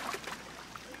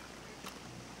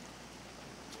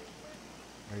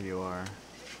 There you are.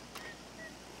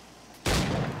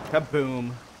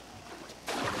 Kaboom.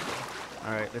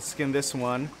 Alright, let's skin this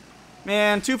one.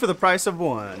 Man, 2 for the price of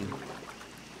 1.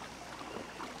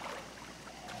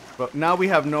 But now we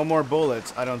have no more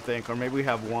bullets, I don't think. Or maybe we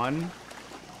have 1.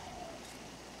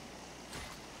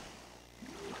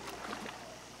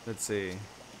 Let's see.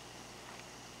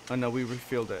 Oh no, we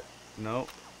refilled it. Nope.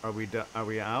 Are we done? Are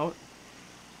we out?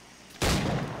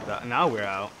 Now we're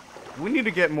out. We need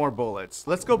to get more bullets.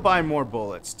 Let's go buy more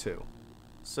bullets too.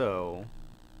 So,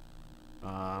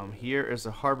 here is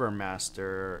a harbor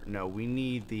master. No, we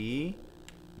need the...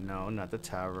 No, not the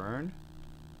tavern.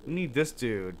 We need this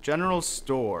dude. General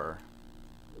store.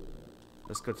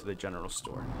 Let's go to the general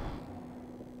store.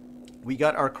 We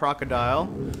got our crocodile.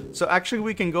 So actually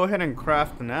we can go ahead and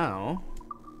craft now.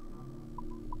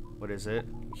 What is it?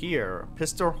 Here,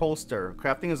 pistol holster.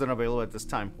 Crafting is unavailable at this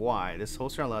time. Why? This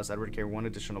holster allows Edward to carry 1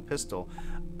 additional pistol.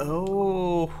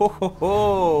 Oh, ho, ho,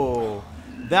 ho.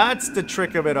 That's the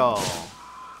trick of it all.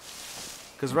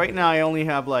 Because right now I only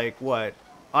have like, what?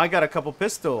 I got a couple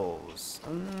pistols.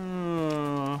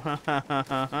 Oh,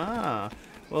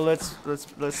 well, let's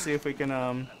see if we can,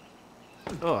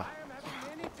 oh.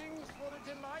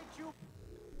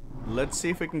 Let's see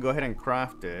if we can go ahead and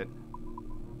craft it.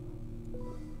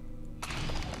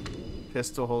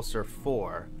 Pistol holster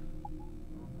 4.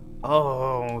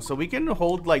 Oh, so we can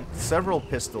hold like several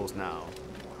pistols now.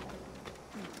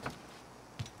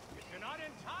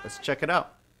 Let's check it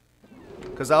out.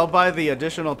 Because I'll buy the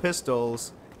additional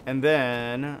pistols and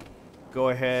then go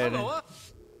ahead and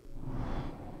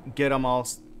get them all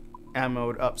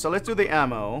ammoed up. So let's do the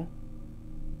ammo.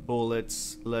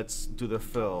 Bullets. Let's do the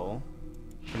fill.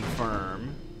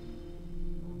 Confirm.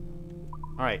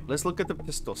 Alright, let's look at the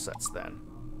pistol sets then.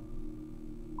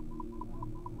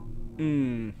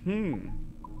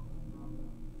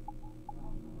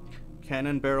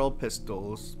 Cannon barrel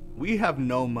pistols. We have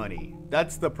no money.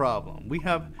 That's the problem. We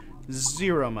have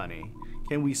 0 money.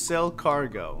 Can we sell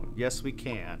cargo? Yes, we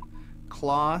can.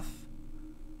 Cloth.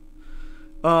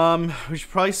 We should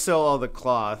probably sell all the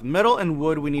cloth. Metal and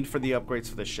wood we need for the upgrades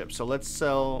for the ship. So let's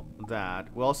sell that.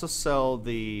 We'll also sell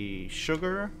the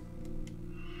sugar.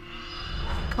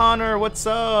 Connor, what's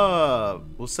up?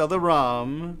 We'll sell the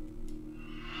rum.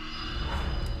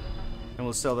 And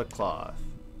we'll sell the cloth.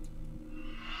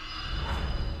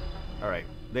 Alright.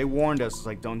 They warned us,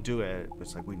 like, don't do it.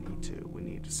 It's like, we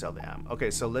need to sell the ammo. Okay,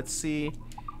 so let's see.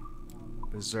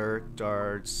 Berserk,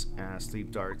 darts,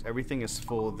 sleep darts. Everything is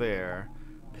full there.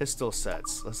 Pistol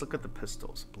sets. Let's look at the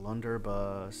pistols.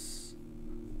 Blunderbuss.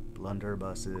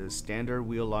 Blunderbusses. Standard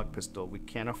wheel lock pistol. We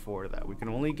can't afford that. We can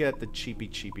only get the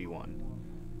cheapy one.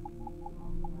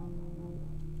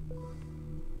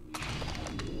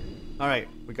 Alright,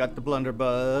 we got the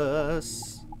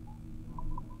blunderbuss.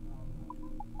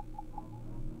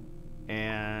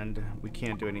 And we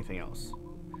can't do anything else.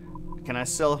 Can I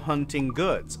sell hunting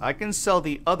goods? I can sell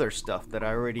the other stuff that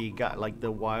I already got, like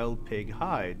the wild pig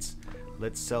hides.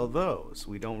 Let's sell those.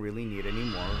 We don't really need any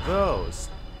more of those.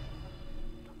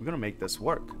 We're gonna make this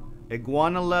work.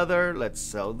 Iguana leather, let's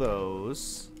sell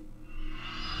those.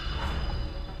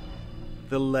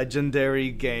 The legendary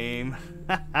game.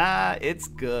 Haha, it's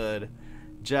good.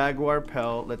 Jaguar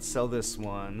pelt, let's sell this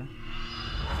one.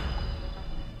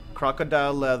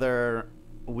 Crocodile leather,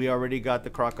 we already got the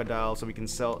crocodile, so we can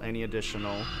sell any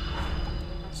additional.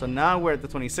 So now we're at the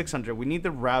 2600. We need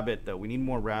the rabbit though. We need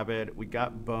more rabbit. We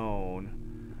got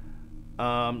bone.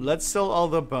 Let's sell all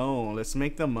the bone. Let's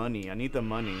make the money. I need the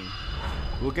money.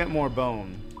 We'll get more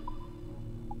bone.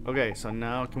 Okay, so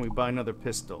now can we buy another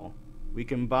pistol? We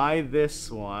can buy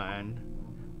this one.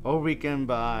 Or we can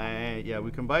buy, yeah, we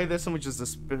can buy this one, which is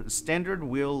the standard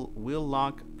wheel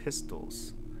lock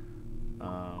pistols.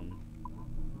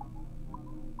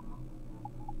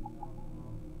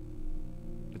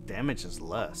 The damage is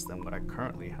less than what I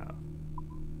currently have.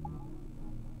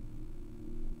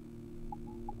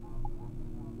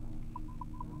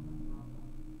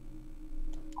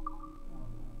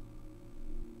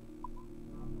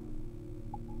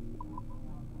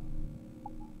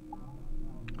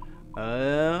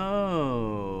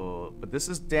 Oh, but this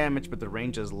is damage, but the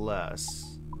range is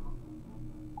less.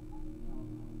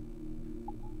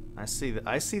 I see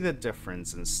the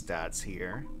difference in stats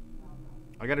here.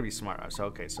 I gotta be smart. So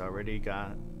okay, so I already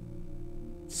got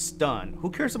stun.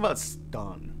 Who cares about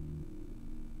stun?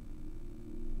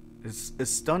 Is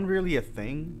stun really a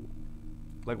thing?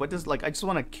 Like, what does, like, I just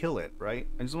want to kill it, right?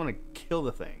 I just want to kill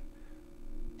the thing.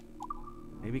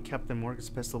 Maybe Captain Morgan's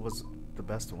pistol was the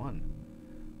best one.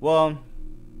 Well,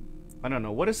 I don't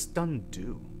know. What does stun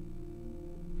do?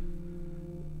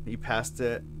 You passed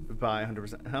it by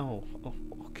 100%. Oh,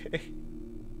 okay.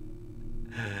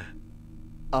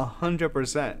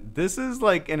 100%. This is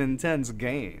like an intense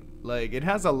game. Like, it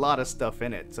has a lot of stuff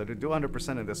in it. So to do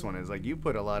 100% of this one is like, you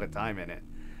put a lot of time in it.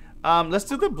 Let's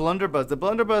do the blunderbuss. The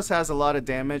blunderbuss has a lot of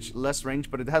damage, less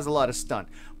range, but it has a lot of stun.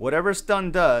 Whatever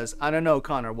stun does, I don't know,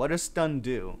 Connor. What does stun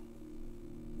do?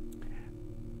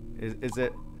 Is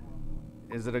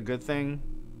it a good thing?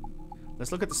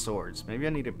 Let's look at the swords. Maybe I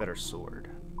need a better sword.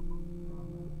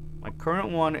 My current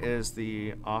one is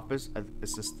the office.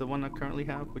 Is this the one I currently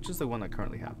have? Which is the one I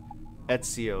currently have?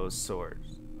 Ezio's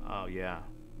swords. Oh yeah,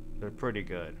 they're pretty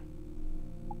good.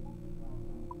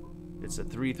 It's a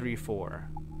 334.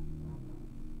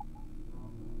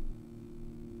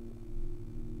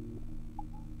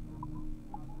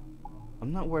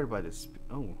 I'm not worried by this.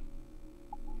 Oh.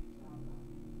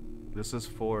 This is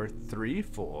for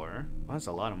 3-4. Well, that's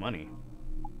a lot of money.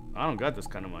 I don't got this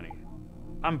kind of money.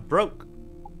 I'm broke.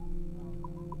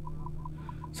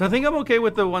 So I think I'm okay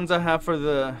with the ones I have for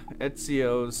the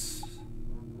Ezio's.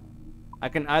 I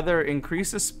can either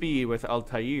increase the speed with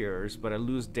Altair's, but I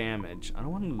lose damage. I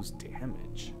don't want to lose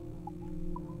damage.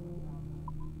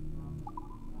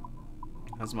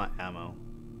 How's my ammo?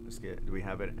 Let's get. Do we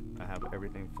have it? I have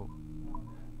everything full.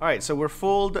 All right, so we're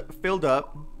filled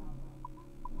up.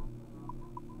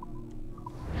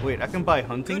 Wait, I can buy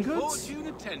hunting goods?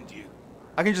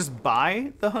 I can just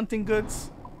buy the hunting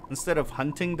goods instead of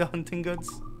hunting the hunting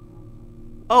goods?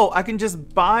 Oh, I can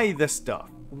just buy the stuff.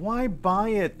 Why buy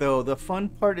it though? The fun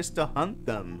part is to hunt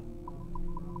them.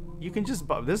 You can just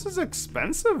buy. This is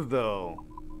expensive though.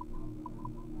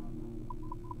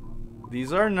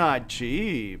 These are not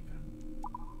cheap.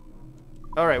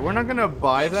 Alright, we're not gonna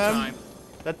buy them.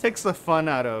 That takes the fun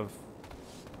out of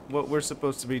what we're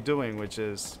supposed to be doing, which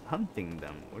is hunting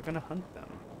them. We're gonna hunt them.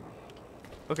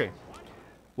 Okay.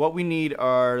 What we need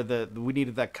are we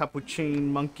need that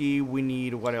capuchin monkey. We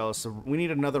need what else? We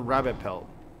need another rabbit pelt.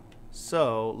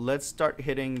 So let's start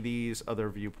hitting these other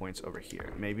viewpoints over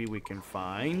here. Maybe we can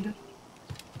find.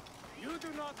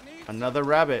 Another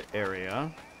rabbit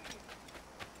area.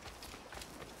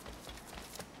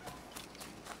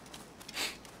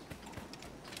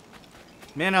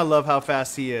 Man, I love how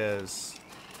fast he is.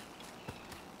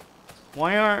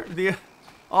 Why aren't the...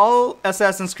 All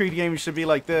Assassin's Creed games should be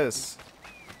like this.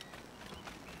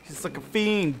 He's like a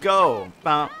fiend. Go.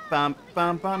 Bum, bum,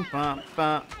 bum, bum, bum,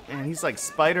 bum. And he's like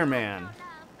Spider-Man.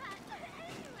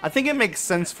 I think it makes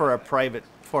sense for a pirate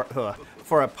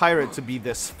to be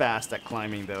this fast at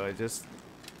climbing, though. It just...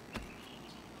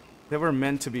 They were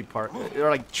meant to be they're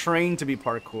like trained to be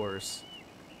parkours.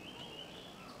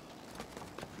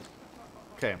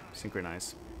 Okay,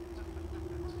 synchronize.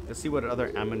 Let's see what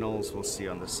other aminals we'll see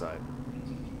on this side.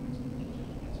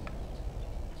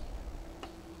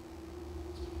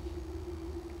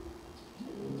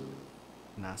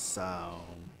 Nassau.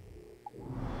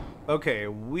 Okay,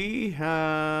 we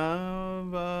have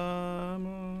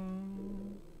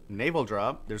naval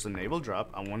drop. There's a naval drop.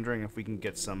 I'm wondering if we can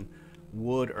get some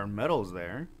wood or metals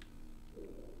there.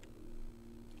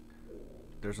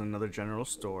 There's another general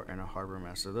store and a harbor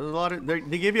master. There's a lot of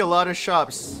they give you a lot of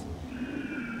shops.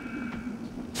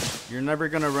 You're never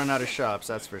gonna run out of shops,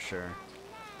 that's for sure.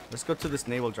 Let's go to this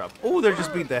naval drop. Oh, they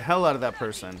just beat the hell out of that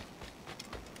person.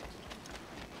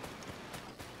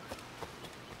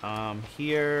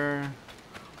 Here.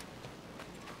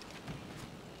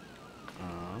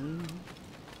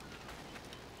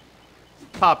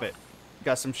 Pop it.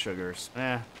 Got some sugars.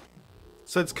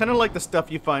 So it's kind of like the stuff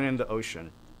you find in the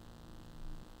ocean.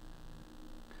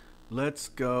 Let's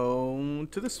go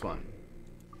to this one.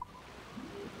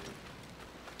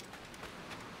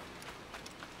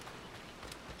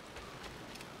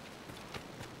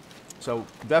 So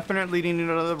definitely need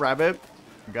another rabbit.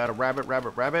 Got a rabbit.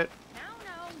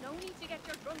 No need to get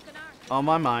your drunken arse. On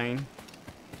my mind.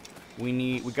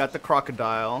 We got the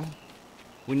crocodile.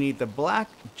 We need the black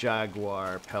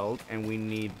jaguar pelt, and we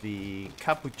need the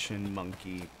capuchin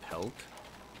monkey pelt.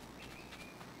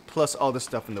 Plus all the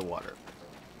stuff in the water.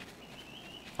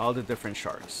 All the different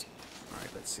sharks. Alright,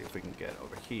 let's see if we can get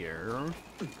over here.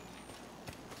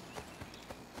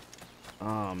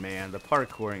 Oh man, the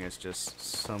parkouring is just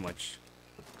so much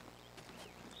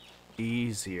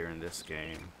easier in this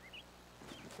game.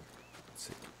 Let's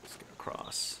see, let's get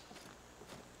across.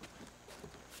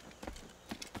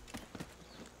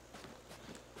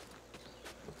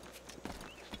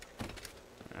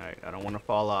 Alright, I don't want to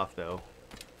fall off though.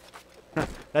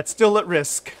 That's still at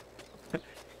risk.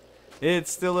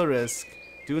 It's still a risk.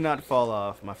 Do not fall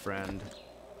off, my friend.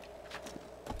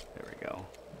 There we go.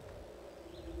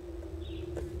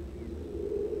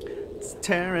 It's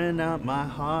tearing out my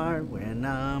heart when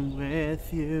I'm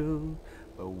with you.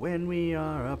 But when we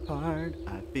are apart,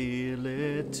 I feel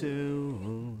it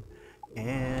too.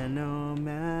 And no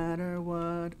matter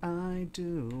what I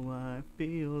do, I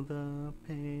feel the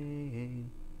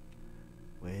pain.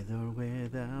 With or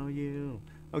without you.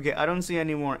 Okay, I don't see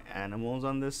any more animals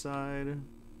on this side.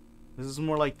 This is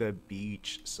more like the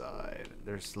beach side.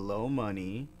 There's low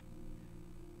money.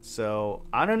 So,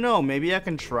 I don't know. Maybe I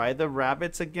can try the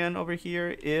rabbits again over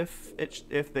here if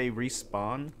they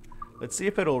respawn. Let's see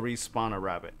if it'll respawn a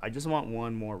rabbit. I just want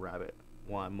one more rabbit.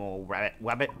 One more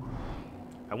rabbit.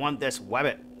 I want this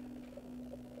rabbit.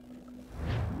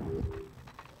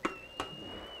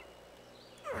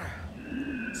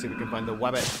 See if we can find the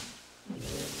rabbit.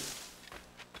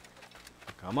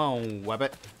 Come on,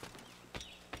 wabbit.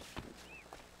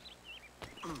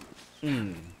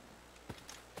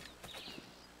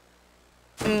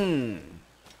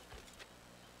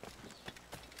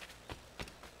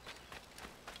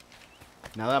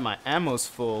 Now that my ammo's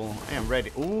full, I am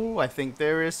ready. Ooh, I think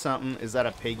there is something. Is that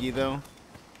a piggy, though?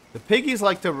 The piggies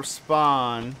like to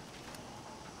respawn.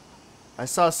 I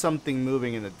saw something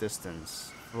moving in the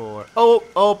distance.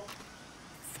 Oh!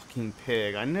 Fucking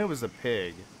pig. I knew it was a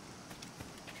pig.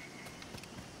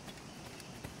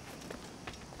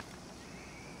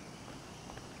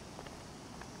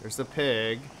 There's the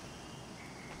pig.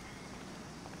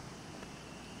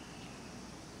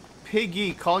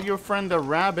 Piggy, call your friend the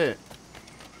rabbit.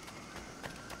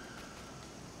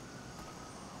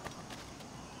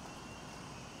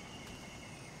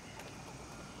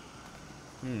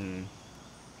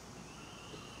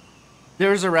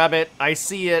 There's a rabbit. I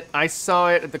see it. I saw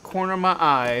it at the corner of my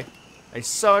eye. I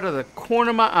saw it at the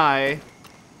corner of my eye.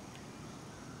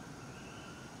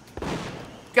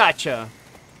 Gotcha.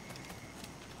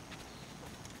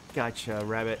 Gotcha,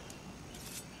 rabbit.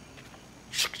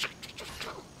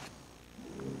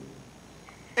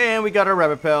 And we got our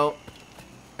rabbit pelt.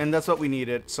 And that's what we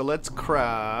needed. So let's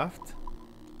craft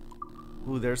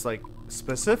Ooh, there's like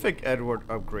specific Edward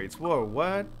upgrades. Whoa,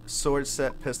 what? Sword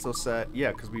set, pistol set.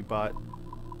 Yeah, because we bought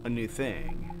a new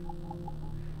thing.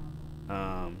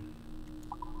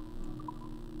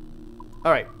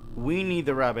 Alright, we need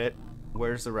the rabbit.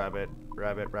 Where's the rabbit?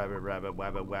 Rabbit, rabbit, rabbit,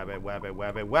 wabbit, wabbit, wabbit,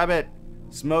 wabbit, wabbit.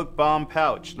 Smoke bomb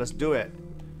pouch. Let's do it.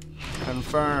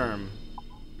 Confirm.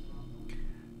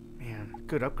 Man,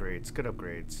 good upgrades, good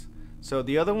upgrades. So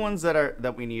the other ones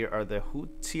that we need are the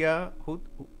Hutia.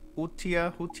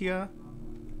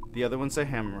 The other one's a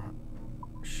hammer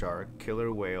shark,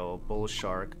 killer whale, bull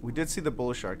shark. We did see the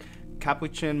bull shark,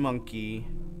 capuchin monkey,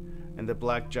 and the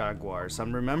black jaguar. So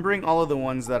I'm remembering all of the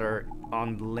ones that are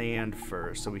on land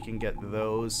first, so we can get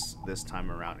those this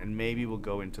time around, and maybe we'll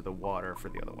go into the water for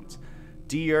the other ones.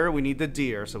 Deer, we need the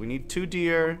deer, so we need 2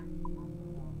 deer,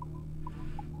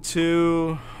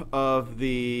 2 of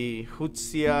the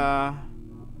Hutsia,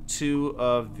 2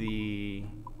 of the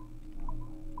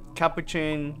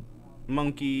capuchin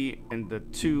monkey, and the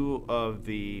 2 of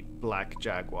the black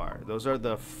jaguar. Those are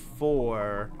the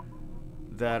 4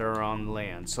 that are on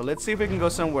land. So let's see if we can go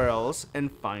somewhere else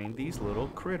and find these little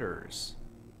critters.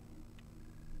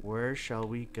 Where shall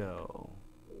we go?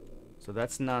 So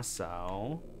that's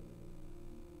Nassau.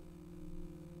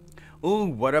 Ooh,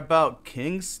 what about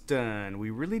Kingston? We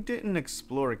really didn't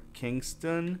explore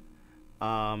Kingston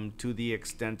to the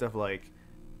extent of like,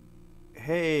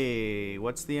 hey,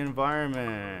 what's the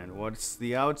environment? What's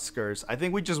the outskirts? I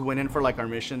think we just went in for like our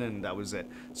mission and that was it.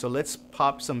 So let's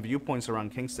pop some viewpoints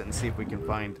around Kingston and see if we can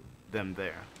find them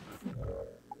there.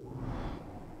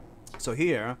 So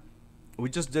here, we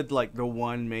just did like the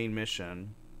one main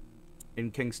mission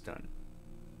in Kingston.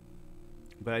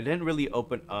 But I didn't really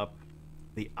open up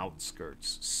the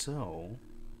outskirts. So,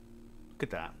 look at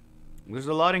that. There's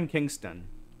a lot in Kingston.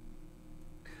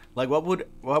 Like what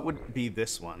would be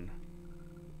this one?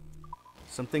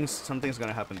 Something's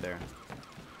gonna happen there.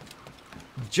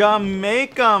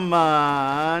 Jamaica,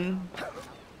 man.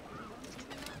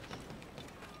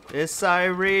 It's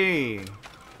Irie.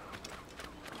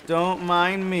 Don't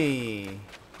mind me.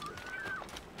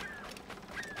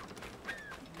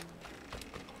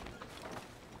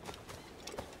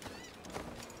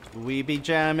 We be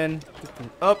jamming.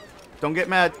 Oh, don't get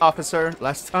mad, officer.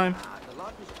 Last time,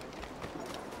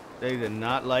 they did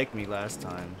not like me last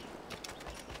time.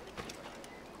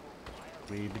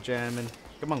 We be jamming.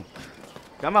 Come on.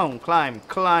 Come on, climb.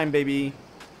 Climb, baby.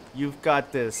 You've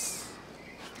got this.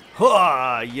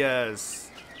 Hua, yes.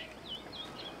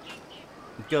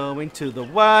 Going to the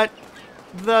what?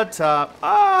 The top.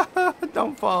 Ah,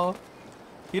 don't fall.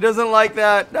 He doesn't like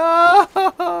that.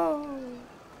 No.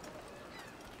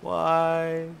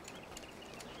 Why?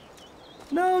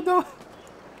 No, don't.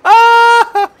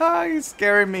 Ah, he's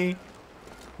scaring me.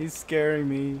 He's scaring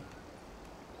me.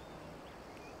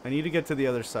 I need to get to the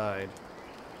other side.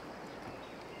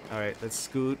 Alright, let's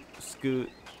scoot.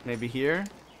 Maybe here?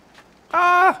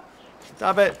 Ah!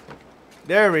 Stop it.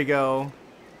 There we go.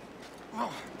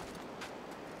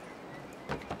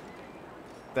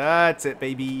 That's it,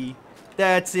 baby.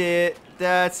 That's it.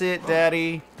 That's it,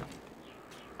 daddy.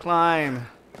 Climb.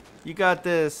 You got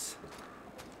this.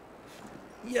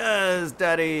 Yes,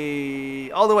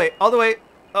 daddy. All the way. All the way.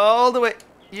 All the way.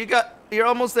 You're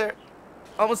almost there.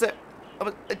 Almost there. All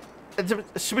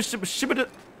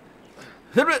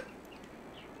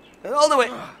the way.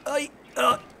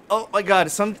 Oh my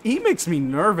god, he makes me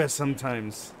nervous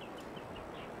sometimes.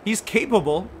 He's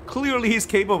capable. Clearly he's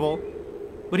capable.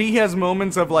 But he has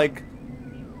moments of like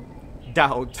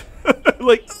doubt.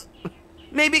 Like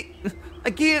maybe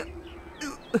I can't.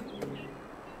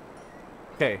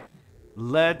 Okay.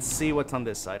 Let's see what's on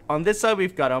this side. On this side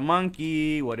we've got a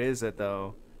monkey. What is it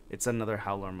though? It's another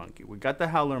howler monkey. We got the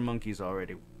howler monkeys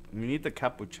already. We need the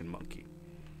capuchin monkey.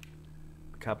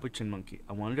 Capuchin monkey.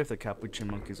 I wonder if the capuchin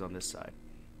monkey's on this side.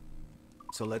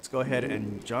 So let's go ahead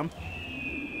and jump.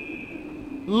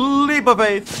 Leap of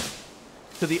faith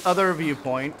to the other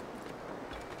viewpoint.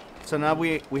 So now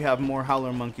we have more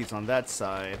howler monkeys on that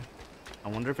side. I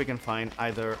wonder if we can find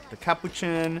either the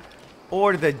capuchin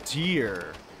or the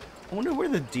deer. I wonder where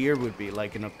the deer would be,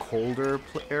 like in a colder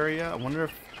area. I wonder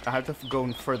if I have to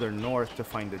go further north to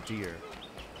find the deer.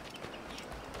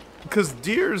 Because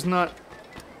deer is not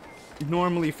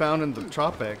normally found in the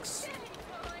tropics.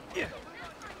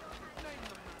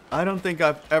 I don't think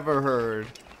I've ever heard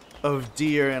of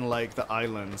deer in like the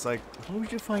islands. Like, where would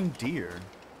you find deer?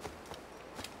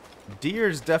 Deer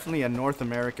is definitely a North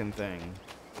American thing.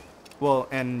 Well,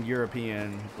 and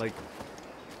European, like,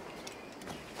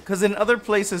 because in other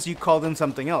places you call them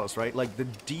something else, right? Like the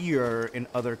deer in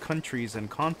other countries and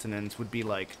continents would be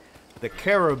like the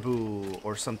caribou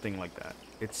or something like that.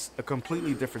 It's a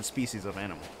completely different species of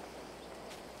animal.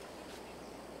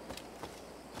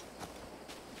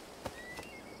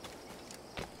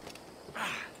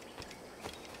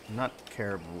 Not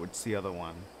caribou, it's the other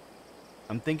one.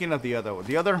 I'm thinking of the other one.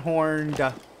 The other horned,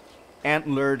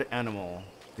 antlered animal.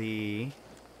 The...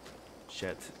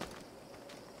 Shit.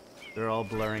 They're all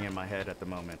blurring in my head at the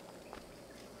moment.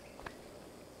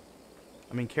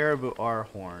 I mean, caribou are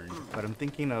horned, but I'm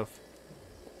thinking of...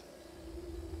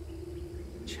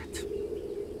 Shit.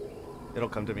 It'll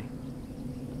come to me.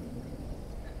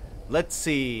 Let's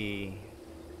see.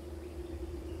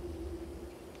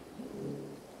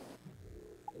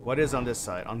 What is on this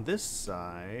side? On this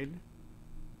side...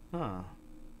 Huh.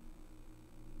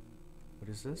 What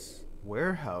is this?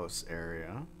 Warehouse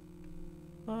area.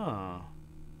 Oh.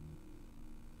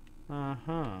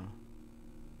 Uh-huh.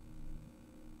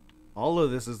 All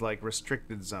of this is like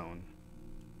restricted zone.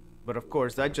 But of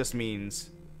course, that just means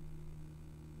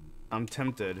I'm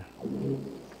tempted.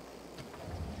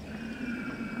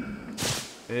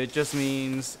 It just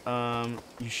means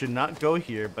you should not go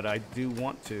here, but I do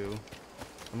want to.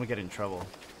 I'm gonna get in trouble.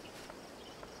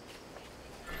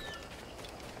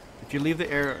 If you leave the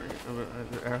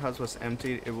warehouse was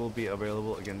emptied, it will be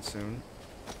available again soon.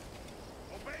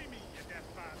 Obey me, you deaf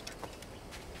bastard.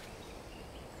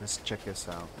 Let's check this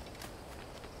out.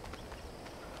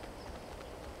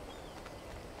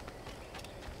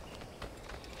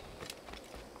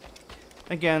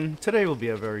 Again, today will be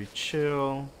a very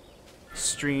chill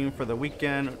stream for the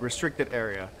weekend. Restricted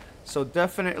area. So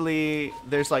definitely,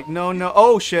 there's like no.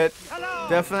 Oh shit! Hello,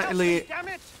 Definitely, damn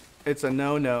it. it's a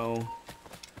no.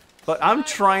 But I'm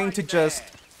trying to just...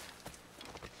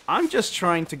 I'm just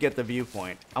trying to get the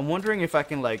viewpoint. I'm wondering if I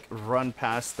can, like, run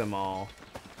past them all.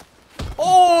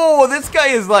 Oh, this guy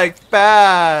is, like,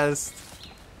 fast.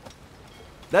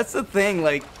 That's the thing,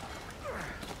 like...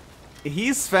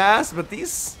 He's fast, but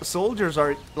these soldiers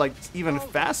are, like, even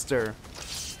faster.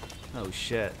 Oh,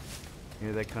 shit.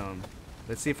 Here they come.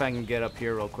 Let's see if I can get up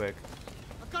here real quick.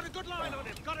 I've got a good line on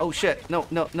it. Got it Oh, shit. No,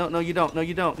 you don't. No, you don't. No,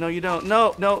 you don't. No, you don't.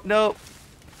 No.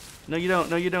 No, you don't.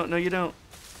 No, you don't. No, you don't.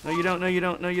 No, you don't. No, you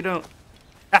don't. No, you don't.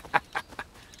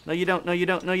 No, you don't. No, you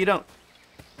don't. No, you don't.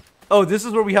 Oh, this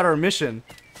is where we had our mission.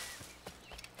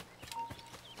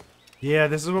 Yeah,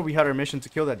 this is where we had our mission to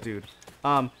kill that dude.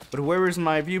 But where is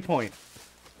my viewpoint?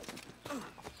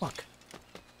 Fuck.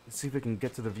 Let's see if we can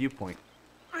get to the viewpoint.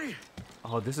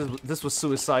 Oh, this was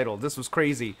suicidal. This was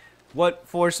crazy. What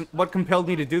compelled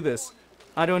me to do this?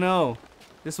 I don't know.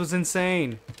 This was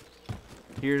insane.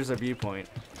 Here's a viewpoint.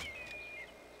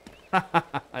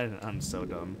 I'm so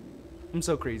dumb. I'm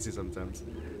so crazy sometimes.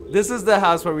 This is the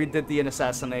house where we did the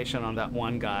assassination on that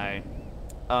one guy.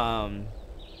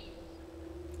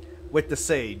 With the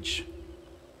sage.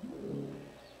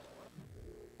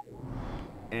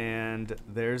 And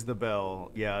there's the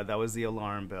bell. Yeah, that was the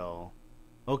alarm bell.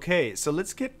 Okay, so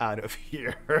let's get out of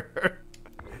here.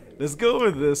 Let's go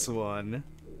with this one.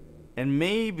 And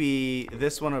maybe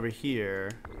this one over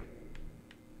here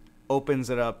opens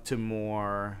it up to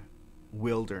more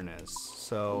wilderness.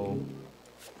 So...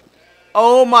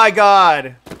 Oh my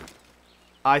god!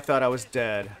 I thought I was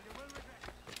dead.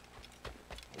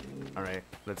 Alright,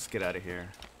 let's get out of here.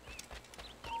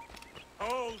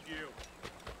 Hold you.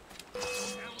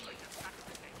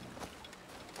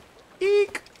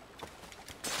 Eek!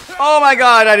 Oh my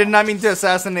god, I did not mean to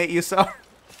assassinate you, so...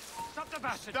 Stop the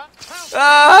bastard.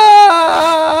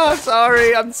 Ah!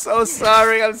 Sorry, I'm so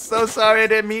sorry, I'm so sorry, I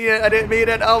didn't mean it, I didn't mean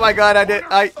it. Oh my god,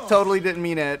 I totally didn't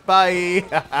mean it. Bye!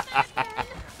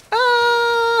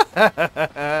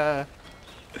 Ah!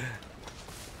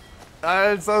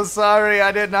 I'm so sorry,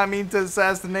 I did not mean to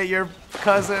assassinate your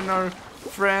cousin or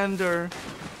friend or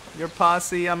your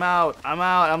posse. I'm out,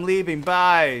 I'm leaving,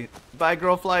 bye! Bye,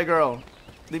 girl, fly girl.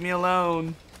 Leave me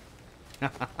alone.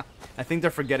 I think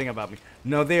they're forgetting about me.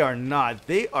 No, they are not.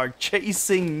 They are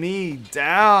chasing me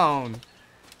down.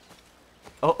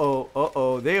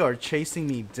 Uh-oh. They are chasing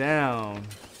me down.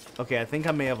 Okay, I think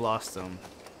I may have lost them.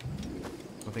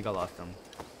 I think I lost them.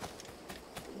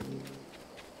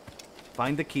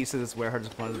 Find the keys to this warehouse and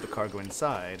plunge the cargo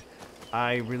inside.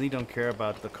 I really don't care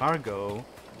about the cargo.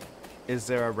 Is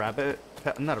there a rabbit?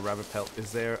 Not a rabbit pelt.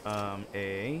 Is there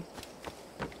a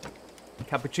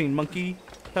capuchin monkey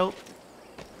pelt?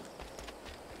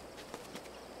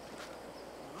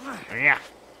 Yeah.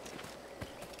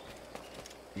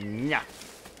 Yeah.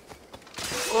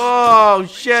 Oh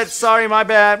shit! Sorry, my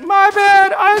bad. My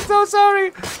bad. I'm so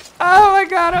sorry. Oh my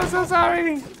god, I'm so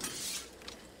sorry.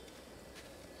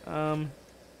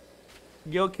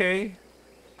 You okay?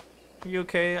 Are you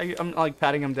okay? I'm like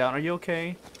patting him down. Are you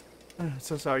okay? I'm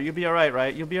so sorry. You'll be alright,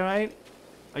 right? You'll be alright?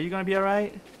 Are you gonna be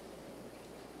alright?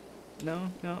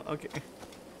 No? No? Okay.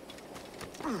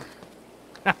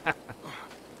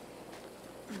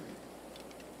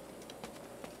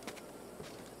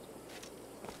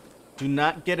 Do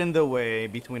not get in the way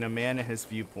between a man and his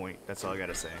viewpoint. That's all I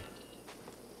gotta say.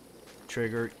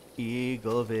 Trigger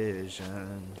eagle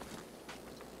vision.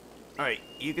 Alright,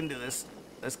 you can do this.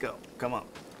 Let's go. Come on.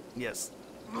 Yes.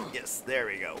 Yes, there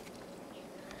we go.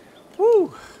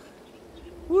 Woo!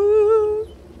 Woo!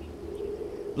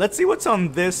 Let's see what's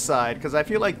on this side, because I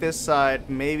feel like this side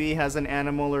maybe has an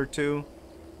animal or two.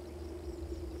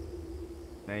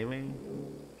 Maybe?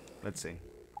 Let's see.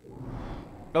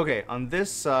 Okay, on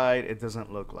this side, it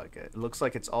doesn't look like it. It looks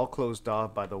like it's all closed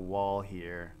off by the wall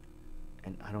here.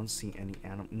 And I don't see any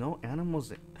no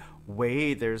animals.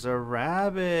 Wait, there's a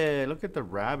rabbit. Look at the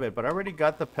rabbit. But I already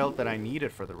got the pelt that I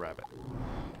needed for the rabbit.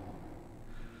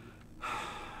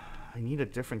 I need a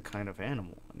different kind of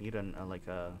animal. I need like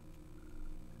a...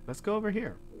 Let's go over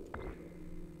here.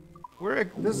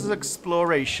 This is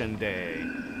exploration day.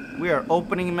 We are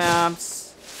opening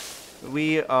maps.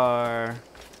 We are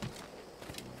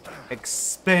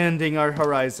expanding our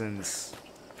horizons.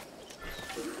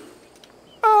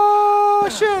 Oh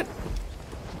shit!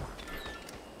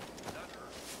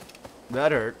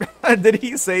 That hurt. Did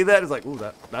he say that? It's like, ooh,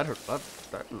 that hurt.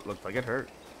 That looked like it hurt.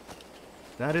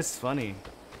 That is funny.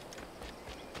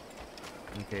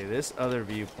 Okay, this other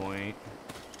viewpoint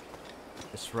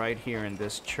is right here in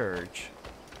this church.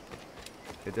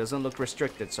 It doesn't look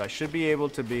restricted, so I should be able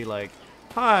to be like,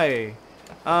 hi,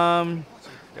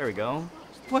 there we go.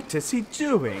 What is he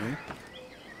doing?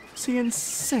 Is he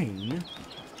insane?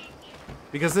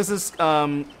 Because this is,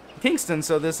 Kingston,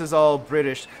 so this is all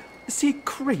British. Is he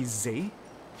crazy?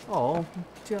 Oh,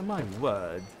 dear my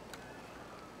word.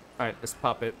 Alright, let's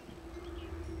pop it.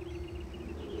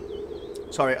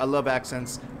 Sorry, I love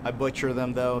accents. I butcher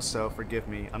them though, so forgive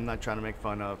me. I'm not trying to make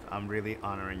fun of. I'm really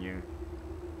honoring you.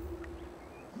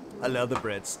 I love the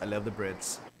Brits. I love the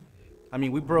Brits. I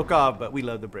mean, we broke off, but we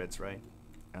love the Brits, right?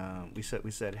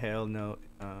 We said hell no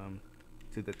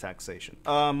to the taxation.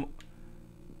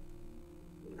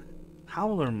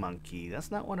 Howler monkey.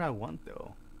 That's not what I want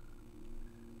though.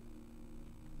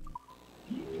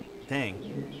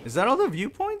 Dang. Is that all the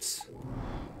viewpoints?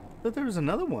 I thought there was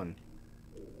another one.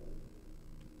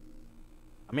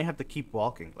 I may have to keep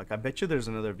walking. Like, I bet you there's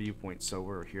another viewpoint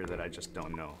somewhere here that I just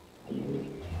don't know.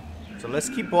 So let's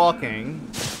keep walking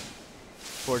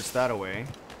towards that away.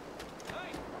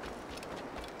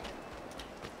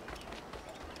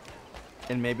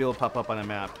 And maybe it'll pop up on a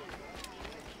map.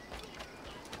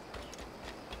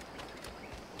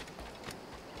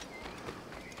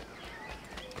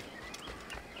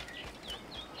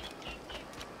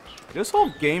 This whole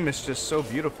game is just so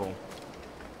beautiful.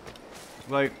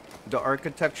 Like, the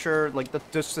architecture, like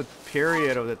just the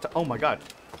period of the oh my god.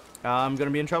 I'm gonna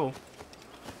be in trouble.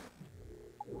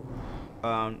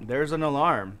 There's an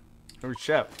alarm. Or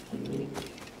shit.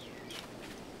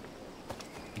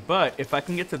 But if I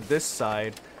can get to this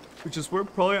side, which is where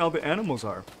probably all the animals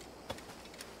are.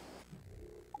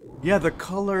 Yeah, the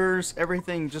colors,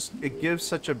 everything, just, it gives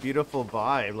such a beautiful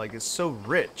vibe. Like, it's so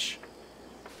rich.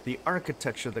 The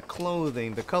architecture, the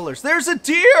clothing, the colors. There's a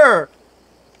deer!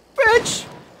 Bitch!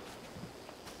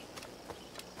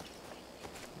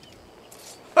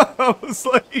 I was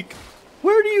like,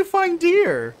 where do you find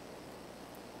deer?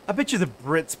 I bet you the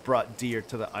Brits brought deer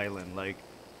to the island. Like,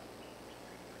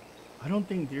 I don't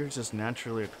think deer is just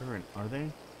naturally occurring, are they?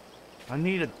 I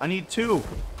need two.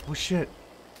 Oh shit.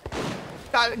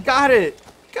 Got it.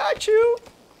 Got you.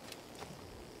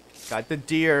 Got the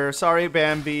deer. Sorry,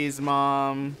 Bambi's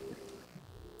mom.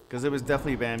 Because it was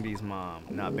definitely Bambi's mom,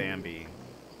 not Bambi.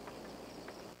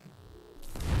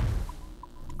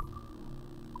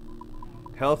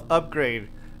 Health upgrade.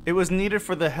 It was needed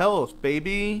for the health,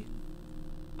 baby.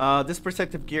 This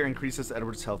protective gear increases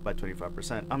Edward's health by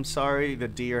 25%. I'm sorry the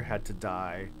deer had to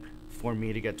die for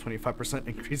me to get 25%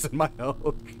 increase in my health.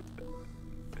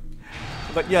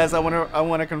 But yes, I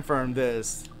wanna confirm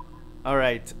this.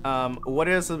 Alright, what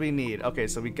else do we need? Okay,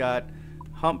 so we got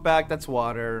humpback, that's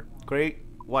water. Great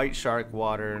white shark,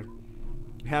 water.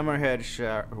 Hammerhead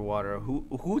shark, water.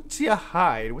 Hootia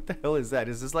hide. What the hell is that?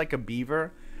 Is this like a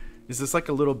beaver? Is this like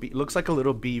a little looks like a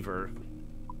little beaver.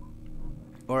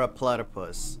 Or a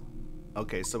platypus.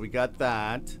 Okay, so we got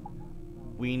that.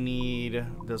 We need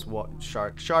this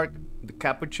shark, the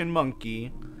capuchin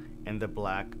monkey, and the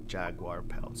black jaguar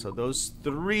pelt. So those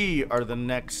three are the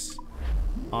next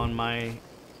on my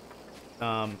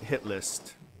hit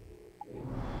list.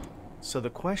 So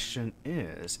the question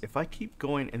is, if I keep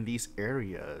going in these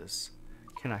areas,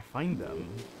 can I find them?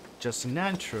 just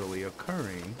naturally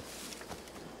occurring.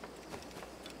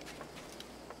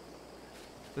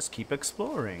 Let's keep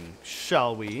exploring,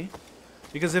 shall we?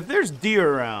 Because if there's deer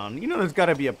around, you know there's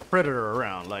gotta be a predator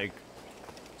around, like...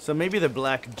 So maybe the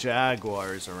black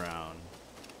jaguar is around.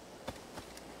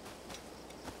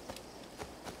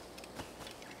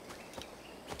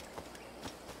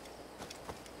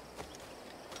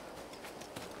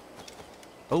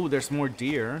 Oh, there's more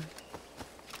deer.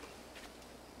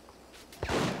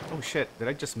 Oh shit, did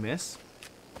I just miss?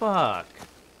 Fuck.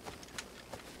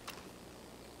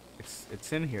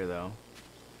 It's in here though.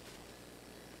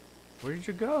 Where did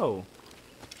you go?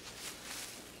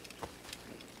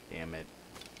 Damn it.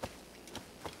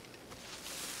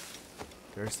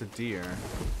 There's the deer.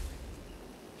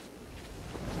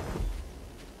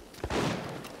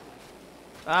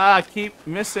 Ah, I keep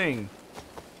missing.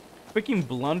 Freaking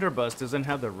blunderbuss doesn't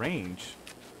have the range.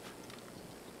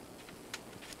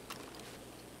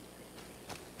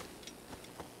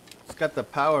 It's got the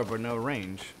power but no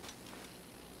range.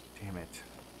 Damn it.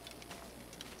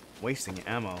 Wasting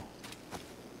ammo.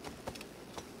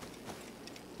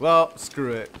 Well,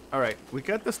 screw it. Alright, we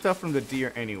got the stuff from the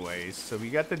deer anyways. So we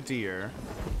got the deer.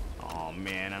 Oh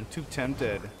man, I'm too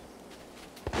tempted.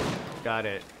 Got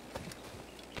it.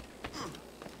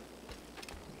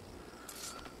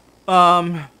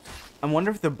 I wonder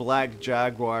if the black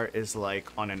jaguar is like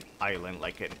on an island,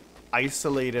 like an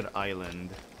isolated island.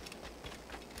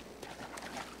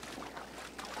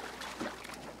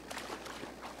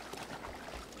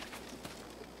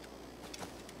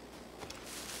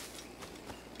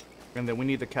 And then we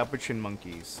need the capuchin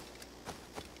monkeys.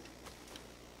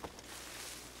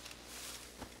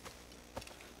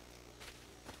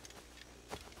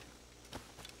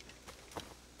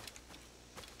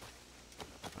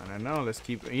 I don't know, let's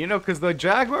keep... You know, because the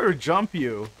jaguar will jump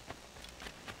you.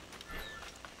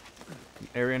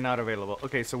 Area not available.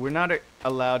 Okay, so we're not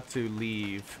allowed to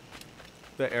leave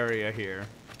the area here.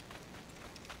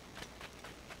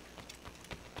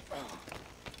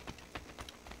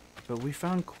 But we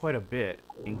found quite a bit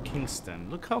in Kingston.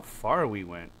 Look how far we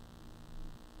went.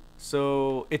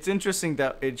 So it's interesting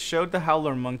that it showed the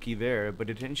howler monkey there, but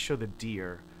it didn't show the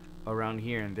deer around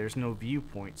here, and there's no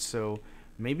viewpoint. So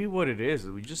maybe what it is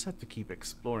we just have to keep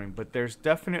exploring. But there's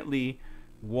definitely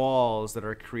walls that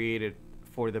are created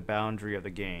for the boundary of the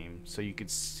game, so you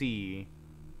could see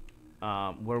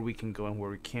where we can go and where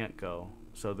we can't go.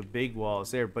 So the big wall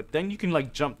is there, but then you can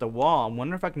like jump the wall. I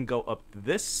wonder if I can go up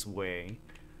this way.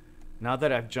 Now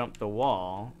that I've jumped the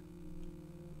wall,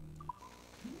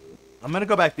 I'm gonna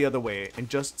go back the other way and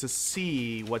just to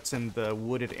see what's in the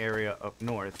wooded area up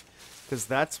north, because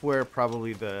that's where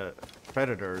probably the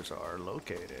predators are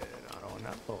located. I don't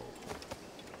know.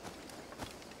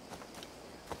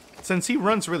 Since he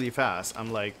runs really fast,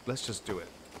 I'm like, let's just do it.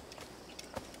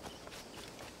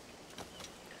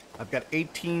 I've got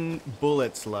 18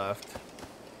 bullets left.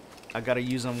 I gotta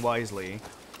use them wisely.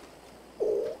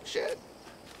 Oh, shit.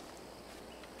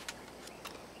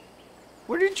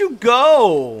 Where did you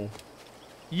go?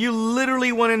 You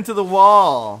literally went into the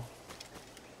wall.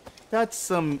 That's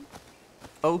some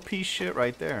OP shit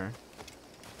right there.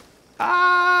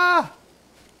 Ah!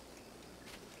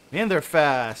 Man, they're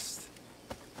fast.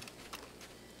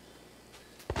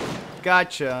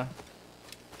 Gotcha.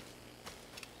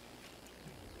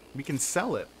 We can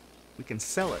sell it. We can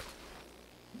sell it.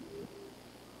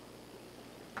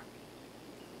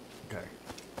 Okay.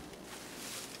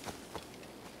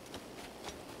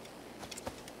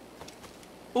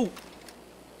 Oh!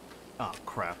 Oh,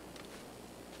 crap.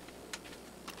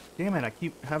 Damn it, I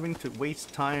keep having to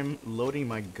waste time loading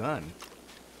my gun.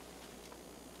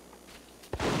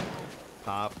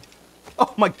 Pop.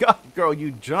 Oh my god, girl,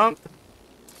 you jumped!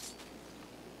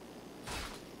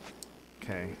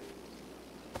 Okay.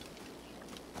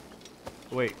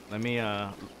 Wait, let me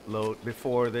load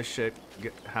before this shit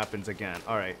happens again.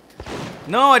 Alright.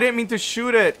 No, I didn't mean to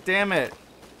shoot it! Damn it!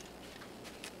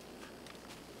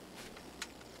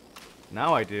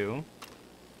 Now I do.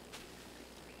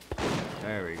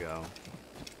 There we go.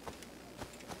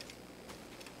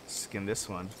 Skin this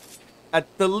one. At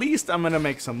the least, I'm gonna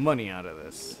make some money out of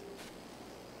this.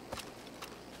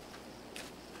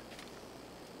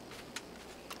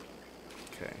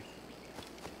 Okay.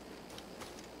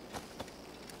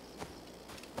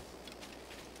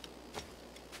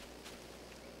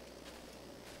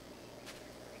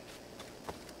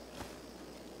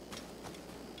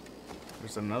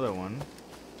 There's another one.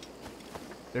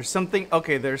 There's something...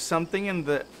 Okay, there's something in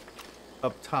the...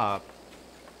 up top.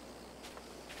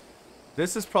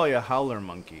 This is probably a howler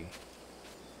monkey.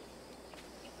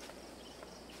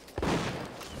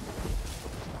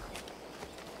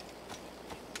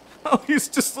 Oh, he's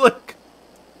just like,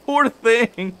 poor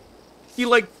thing. He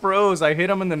like froze. I hit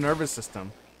him in the nervous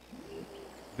system.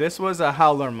 This was a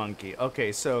howler monkey.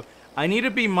 Okay, so I need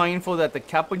to be mindful that the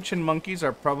capuchin monkeys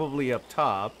are probably up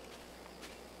top.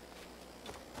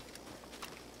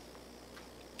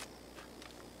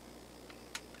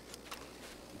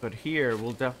 But here,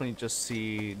 we'll definitely just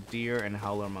see deer and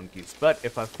howler monkeys. But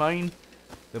if I find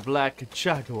the black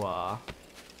jaguar,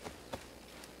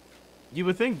 you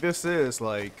would think this is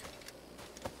like...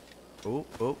 Oh,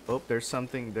 oh, oh, there's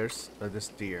something. There's this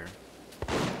deer.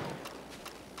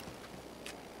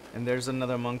 And there's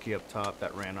another monkey up top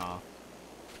that ran off.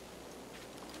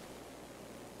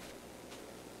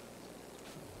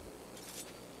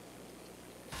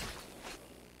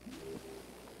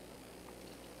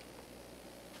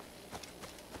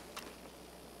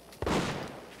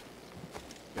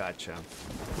 Gotcha.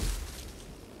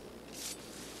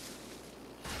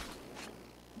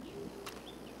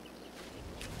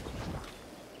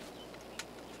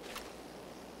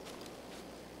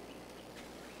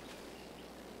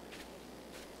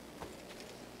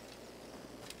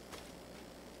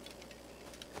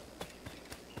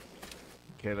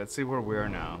 Okay, let's see where we are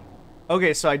now.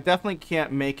 Okay, so I definitely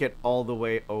can't make it all the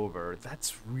way over.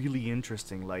 That's really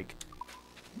interesting. Like,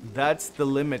 that's the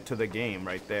limit to the game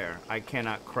right there. I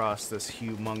cannot cross this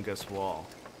humongous wall.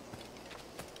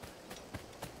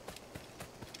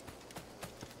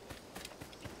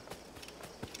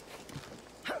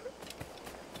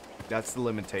 That's the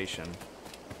limitation.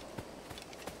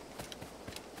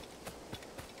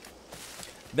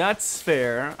 That's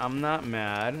fair. I'm not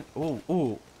mad. Ooh,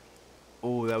 ooh.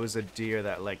 Ooh, that was a deer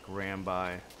that, like, ran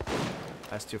by.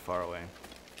 That's too far away.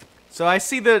 So I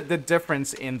see the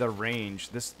difference in the range.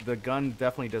 The gun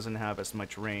definitely doesn't have as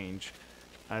much range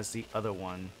as the other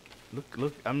one.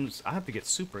 Look, I have to get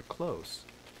super close.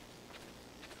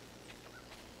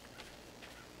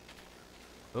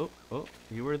 Oh, oh,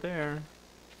 you were there.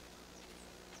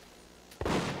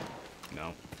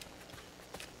 No.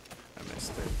 I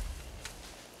missed it.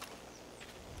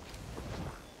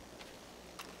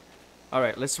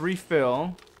 Alright, let's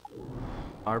refill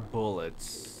our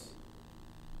bullets.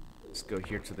 Let's go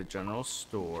here to the general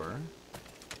store.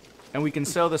 And we can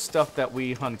sell the stuff that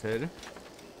we hunted.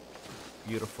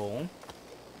 Beautiful.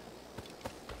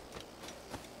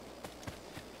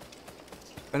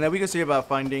 And then we can see about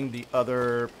finding the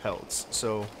other pelts.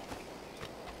 So,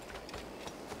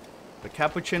 the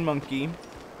capuchin monkey.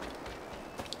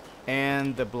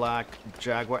 And the black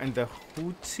jaguar. And the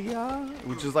hutia,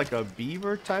 which is like a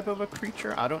beaver type of a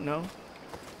creature. I don't know.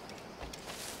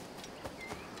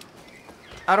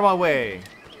 Out of my way.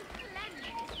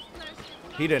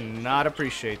 He did not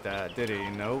appreciate that, did he?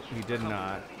 Nope, he did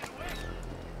not.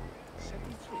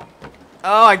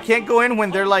 Oh, I can't go in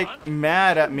when they're like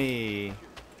mad at me.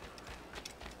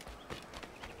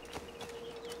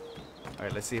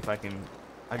 Alright, let's see if I can...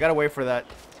 I gotta wait for that,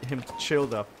 him to chill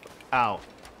the out.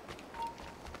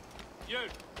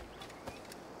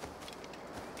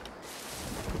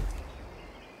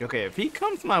 Okay, if he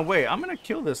comes my way, I'm gonna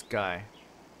kill this guy.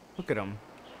 Look at him.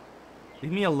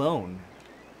 Leave me alone.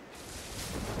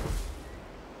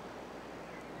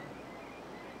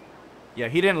 Yeah,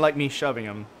 he didn't like me shoving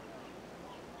him.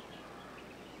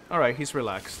 Alright, he's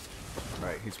relaxed.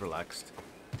 Alright, he's relaxed.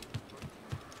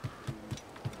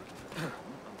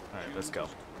 Alright, let's go.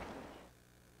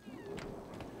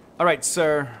 Alright,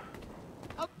 sir.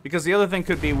 Because the other thing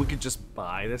could be we could just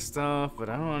buy this stuff, but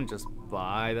I don't want to just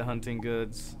buy the hunting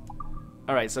goods.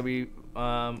 Alright, so we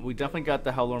definitely got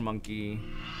the howler monkey.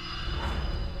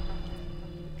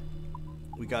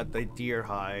 We got the deer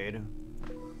hide.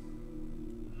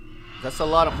 That's a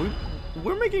lot of...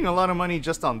 We're making a lot of money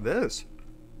just on this.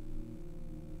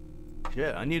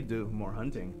 Yeah, I need to do more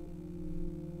hunting.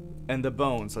 And the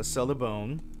bones. Let's sell the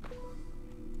bone.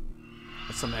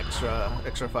 That's some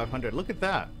extra 500. Look at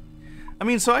that. I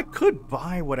mean, so I could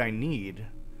buy what I need.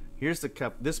 Here's the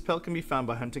cap. This pelt can be found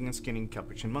by hunting and skinning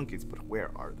capuchin monkeys, but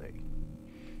where are they?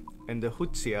 And the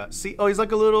hutia. See, oh, he's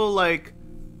like a little, like...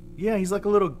 Yeah, he's like a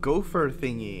little gopher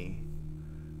thingy.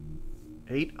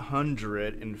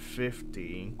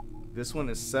 850. This one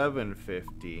is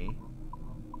 750.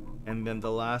 And then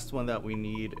the last one that we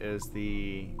need is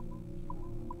the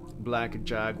black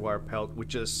jaguar pelt,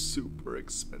 which is super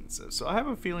expensive. So I have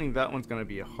a feeling that one's going to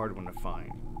be a hard one to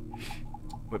find.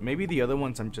 But maybe the other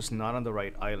ones I'm just not on the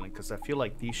right island, because I feel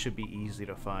like these should be easy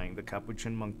to find. The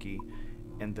capuchin monkey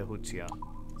and the hutia.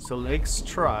 So let's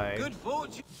try... Good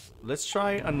fortune. Let's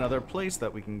try another place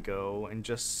that we can go and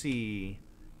just see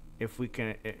if we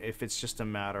can... If it's just a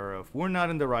matter of we're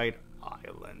not in the right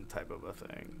island type of a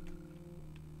thing.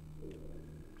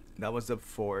 That was the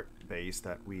fort base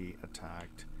that we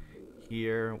attacked.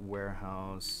 Here,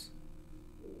 warehouse.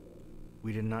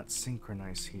 We did not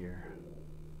synchronize here.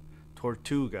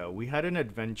 Tortuga. We had an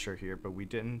adventure here, but we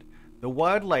didn't. The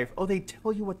wildlife. Oh, they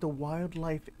tell you what the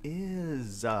wildlife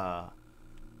is.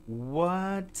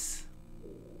 What?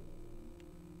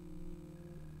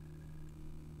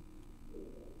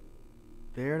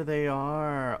 There they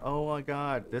are. Oh my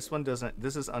god. This one doesn't.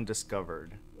 This is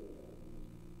undiscovered.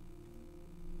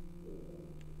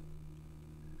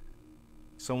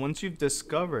 So once you've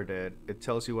discovered it, it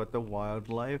tells you what the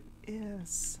wildlife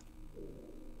is.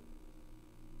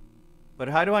 But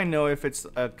how do I know if it's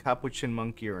a capuchin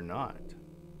monkey or not?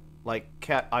 Like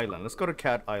Cat Island. Let's go to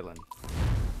Cat Island.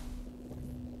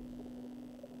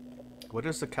 What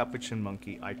does the capuchin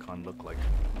monkey icon look like?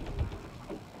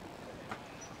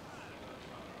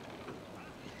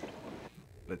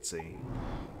 Let's see.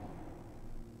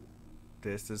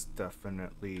 This is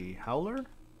definitely Howler?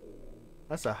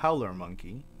 That's a Howler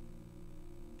monkey.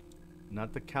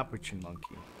 Not the capuchin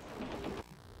monkey.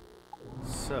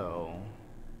 So...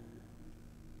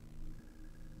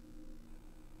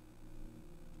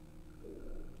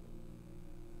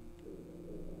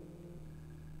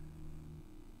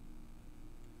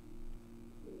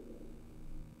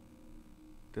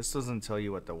 this doesn't tell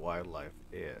you what the wildlife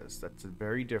is. That's a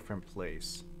very different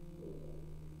place.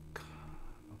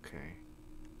 Okay.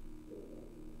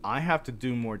 I have to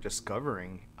do more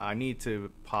discovering. I need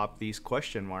to pop these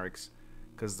question marks,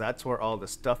 because that's where all the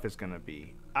stuff is going to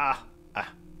be.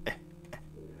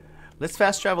 Let's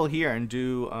fast travel here and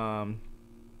do,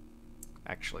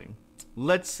 actually,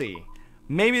 let's see.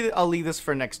 Maybe I'll leave this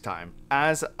for next time,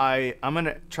 as I'm going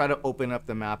to try to open up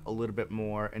the map a little bit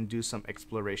more and do some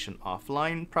exploration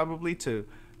offline, probably, to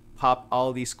pop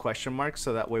all these question marks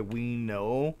so that way we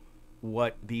know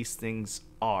what these things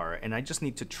are. And I just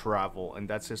need to travel, and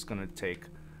that's just going to take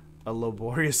a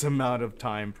laborious amount of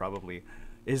time, probably.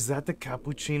 Is that the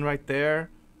capuchin right there?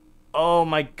 Oh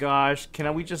my gosh,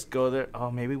 can we just go there?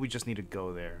 Oh, maybe we just need to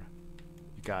go there.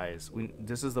 You guys,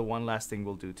 this is the one last thing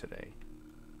we'll do today.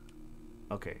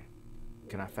 Okay,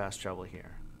 can I fast travel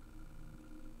here?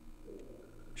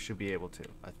 Should be able to.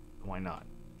 Why not?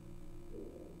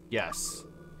 Yes.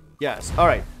 Yes.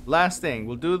 Alright, last thing.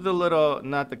 We'll do the little,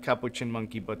 not the capuchin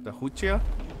monkey, but the hutia.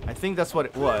 I think that's what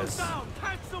it was.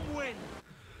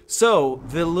 So,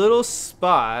 the little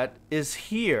spot is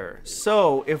here.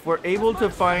 So, if we're able to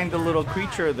find the little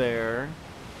creature there,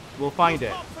 we'll find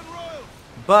it.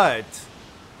 But,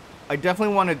 I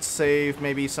definitely want to save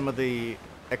maybe some of the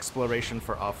exploration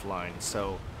for offline.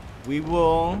 So, we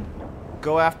will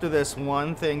go after this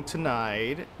one thing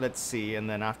tonight. Let's see, and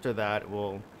then after that,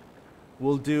 we'll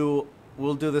do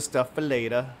the stuff for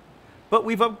later. But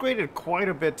we've upgraded quite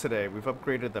a bit today. We've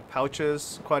upgraded the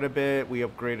pouches quite a bit. We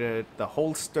upgraded the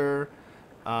holster,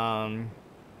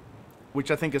 which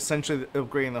I think essentially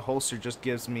upgrading the holster just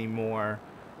gives me more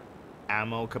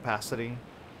ammo capacity,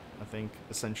 I think,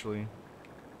 essentially.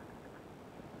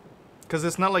 Because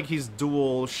it's not like he's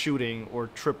dual shooting or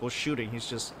triple shooting. He's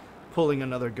just pulling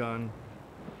another gun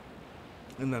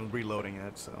and then reloading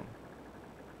it, so...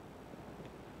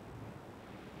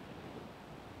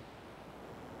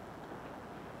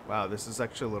 Wow, this is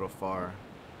actually a little far.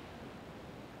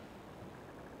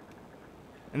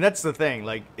 And that's the thing,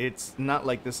 like, it's not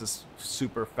like this is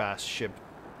super fast ship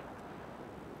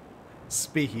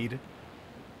speed.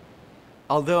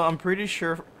 Although I'm pretty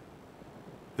sure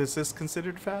this is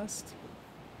considered fast.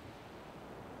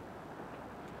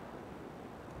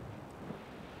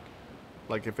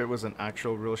 Like, if it was an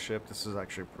actual real ship, this is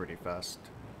actually pretty fast.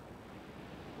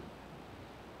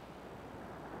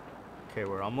 Okay,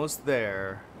 we're almost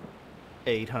there.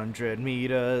 800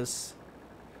 meters.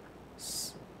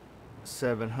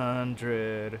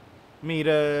 700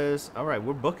 meters. Alright,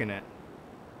 we're booking it.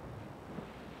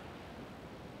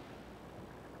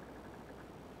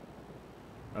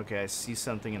 Okay, I see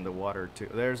something in the water too.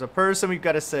 There's a person we've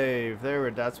got to save.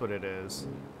 That's what it is.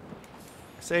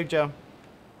 Save Joe.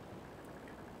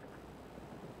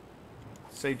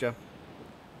 Save Joe.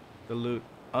 The loot.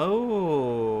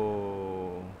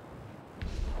 Oh.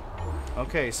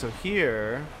 Okay, so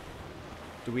here,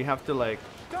 do we have to like...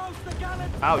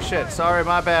 Oh shit, sorry,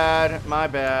 my bad,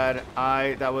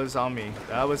 that was on me,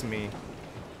 that was me.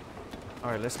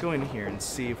 Alright, let's go in here and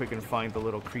see if we can find the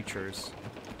little creatures.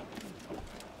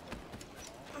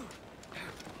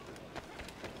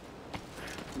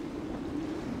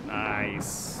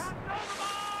 Nice.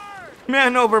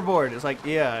 Man overboard! It's like,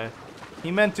 yeah, he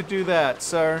meant to do that,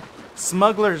 sir.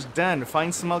 Smuggler's Den,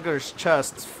 find smuggler's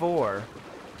chests 4.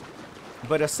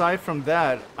 But aside from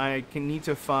that, I need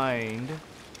to find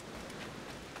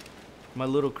My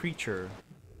little creature.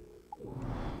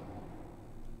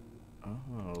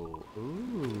 Oh,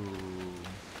 ooh.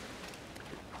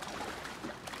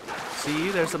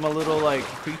 See, there's my little, like,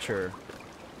 creature.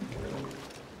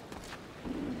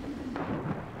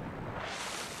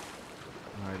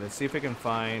 Alright, let's see if I can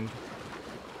find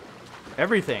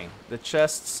everything. The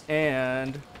chests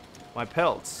and my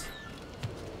pelts.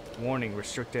 Warning,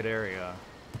 restricted area.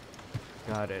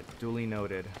 Got it. Duly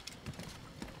noted.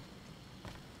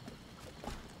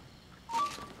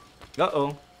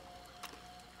 Uh-oh.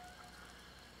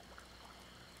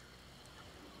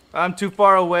 I'm too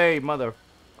far away, motherfucker.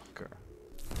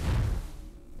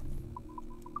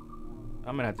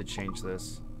 I'm gonna have to change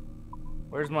this.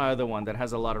 Where's my other one that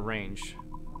has a lot of range?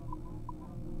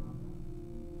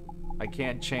 I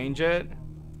can't change it?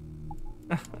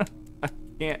 I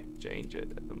can't change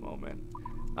it at the moment.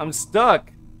 I'm stuck!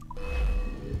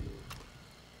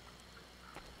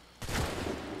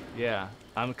 Yeah,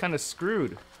 I'm kind of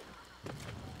screwed.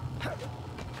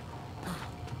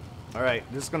 Alright,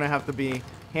 this is gonna have to be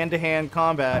hand-to-hand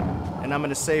combat, and I'm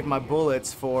gonna save my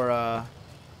bullets for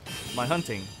my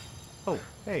hunting. Oh,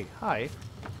 hey, hi.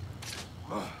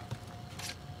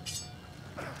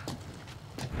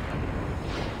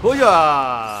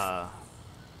 Booyah!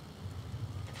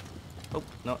 Oh,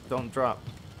 no, don't drop.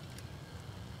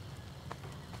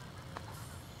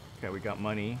 Okay, we got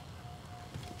money.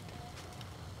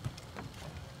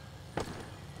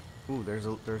 Ooh,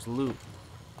 there's loot.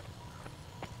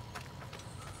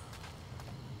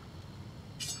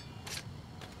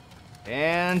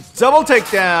 And double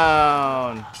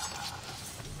takedown!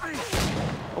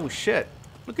 Oh shit.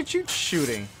 Look at you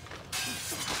shooting.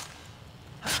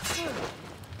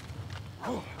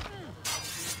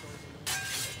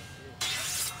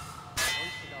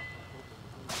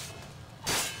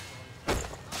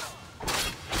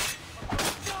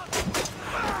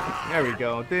 There we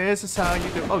go. This is how you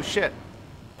do. Oh shit.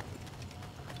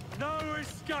 No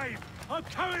escape! I'm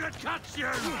coming to catch you!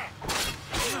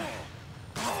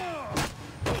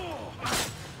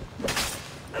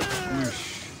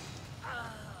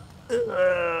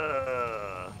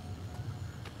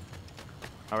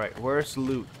 Alright, where's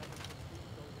loot?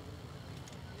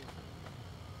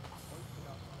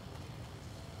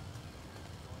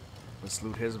 Let's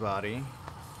loot his body.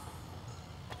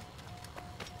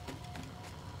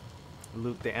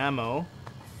 Loot the ammo.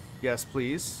 Yes,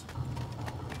 please.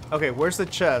 Okay, where's the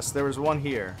chest? There was one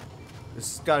here.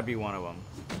 This has got to be one of them.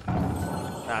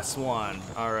 That's one.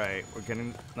 Alright, we're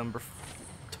getting number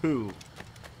 2.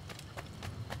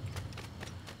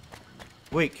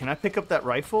 Wait, can I pick up that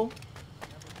rifle?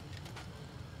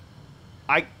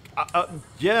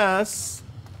 Yes.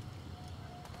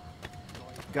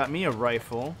 Got me a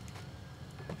rifle.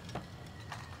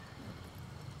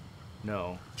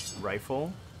 No.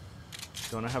 Rifle?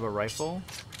 Don't I have a rifle?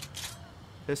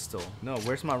 Pistol. No,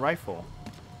 where's my rifle?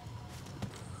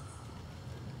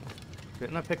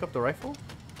 Didn't I pick up the rifle?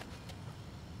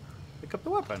 Pick up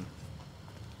the weapon.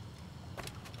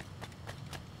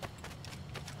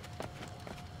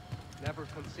 Never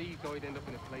conceived I'd end up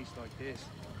in a place like this.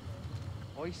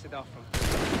 Hoisted off from...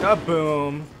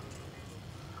 Kaboom!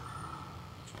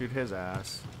 Shoot his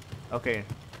ass. Okay.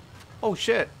 Oh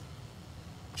shit!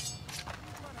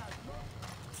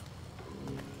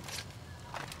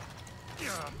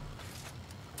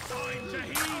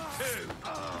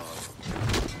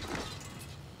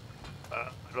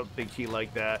 I don't think he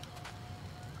liked that.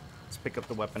 Let's pick up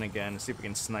the weapon again and see if we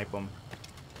can snipe him.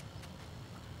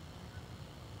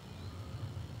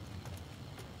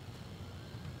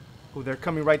 Oh, they're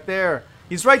coming right there.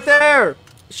 He's right there!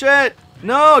 Shit!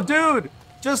 No, dude!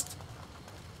 Just...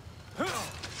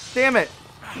 Damn it!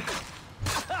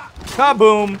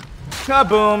 Kaboom!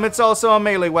 Kaboom! It's also a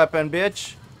melee weapon,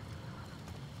 bitch.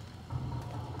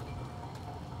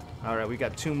 Alright, we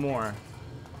got 2 more.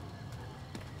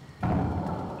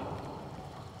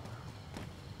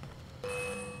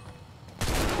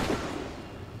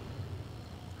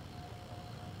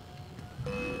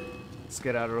 Let's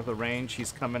get out of the range.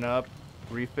 He's coming up.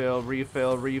 Refill,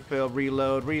 refill, refill,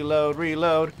 reload, reload,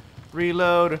 reload,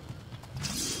 reload.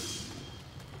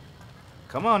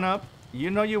 Come on up. You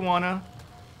know you wanna.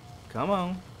 Come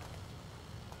on.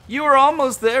 You were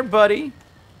almost there, buddy.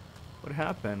 What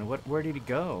happened? Where did he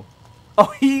go?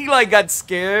 Oh, he like got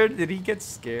scared. Did he get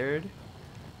scared?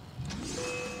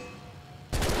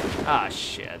 Ah,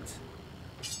 shit.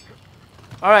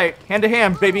 All right, hand to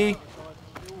hand, baby.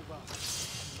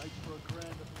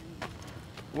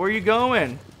 Where you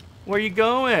going? Where you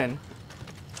going?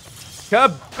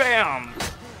 Kabam!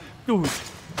 Dude,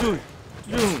 dude,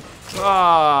 dude.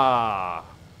 Ah.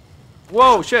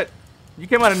 Whoa, shit. You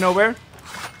came out of nowhere.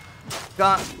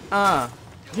 God,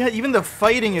 yeah, even the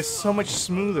fighting is so much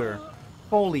smoother.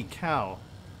 Holy cow.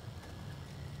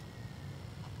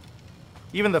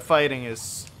 Even the fighting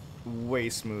is way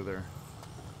smoother.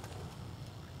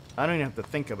 I don't even have to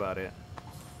think about it.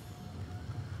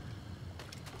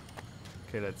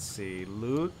 Okay, let's see.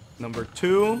 Loot number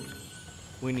 2.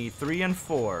 We need 3 and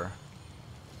 4.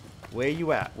 Where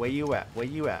you at? Where you at? Where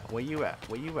you at? Where you at?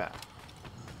 Where you at?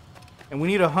 And we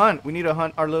need to hunt. We need to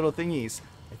hunt our little thingies.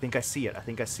 I think I see it. I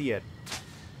think I see it.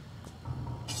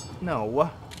 No.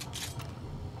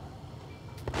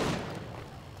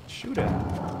 Shoot it.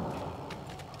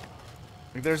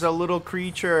 There's a little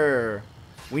creature.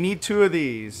 We need 2 of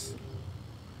these.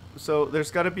 So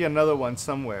there's got to be another one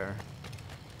somewhere.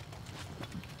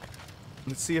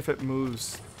 Let's see if it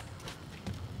moves.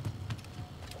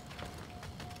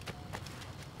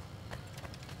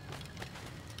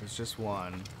 There's just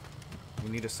one. We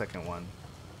need a second one.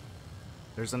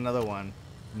 There's another one.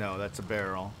 No, that's a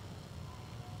barrel.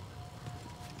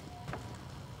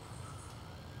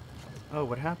 Oh,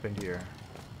 what happened here?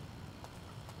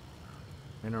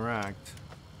 Interact.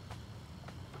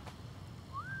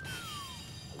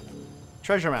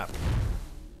 Treasure map.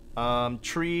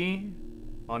 Tree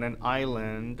on an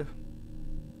island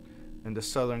in the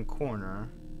southern corner.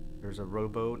 There's a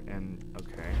rowboat and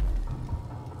okay.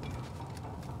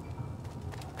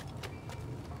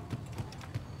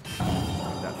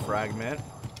 That fragment.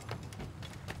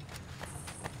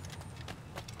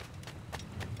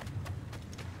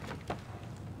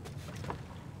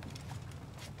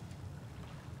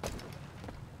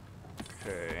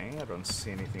 Okay, I don't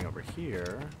see anything over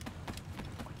here.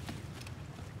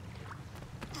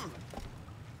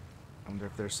 I wonder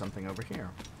if there's something over here.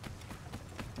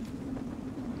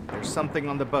 There's something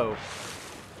on the boat.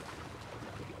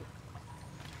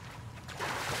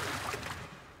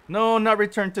 No, not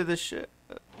return to the ship.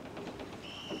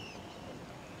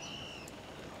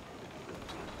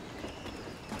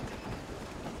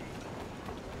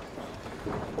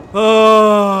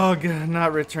 Oh, God,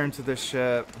 not return to the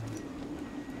ship.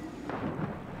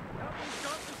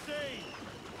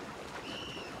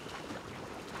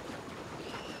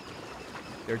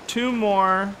 There are 2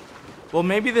 more. Well,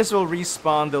 maybe this will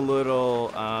respawn the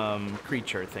little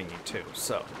creature thingy too.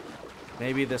 So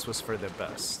maybe this was for the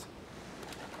best.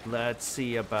 Let's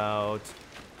see about...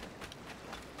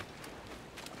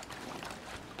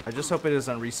 I just hope it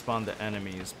doesn't respawn the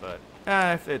enemies, but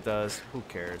if it does, who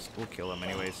cares? We'll kill them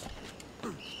anyways.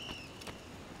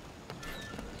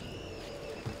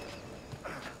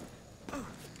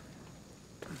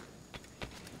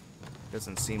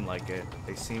 Doesn't seem like it.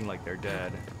 They seem like they're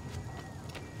dead.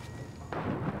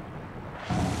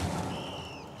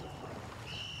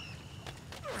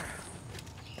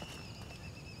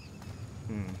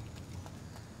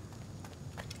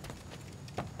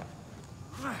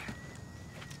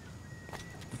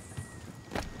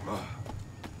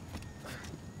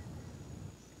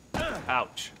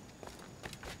 Ouch.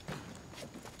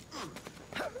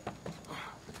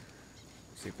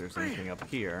 See if there's anything up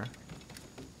here.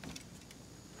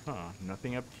 Huh,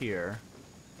 nothing up here.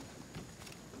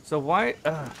 So why,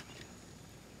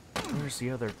 where's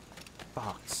the other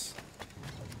box?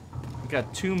 We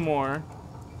got 2 more.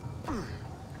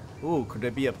 Ooh, could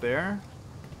it be up there?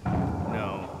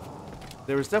 No.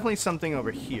 There was definitely something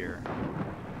over here.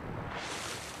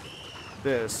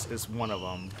 This is one of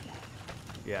them.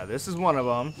 Yeah, this is one of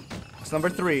them. It's number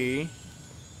 3.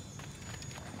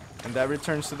 And that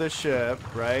returns to the ship,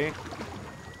 right?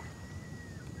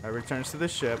 That returns to the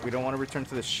ship. We don't want to return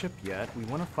to the ship yet. We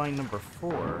want to find number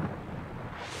 4.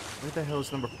 Where the hell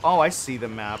is number... Oh, I see the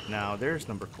map now. There's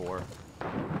number 4.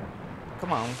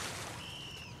 Come on.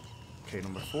 Okay,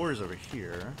 number 4 is over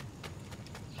here.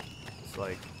 It's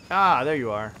like... Ah, there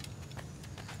you are.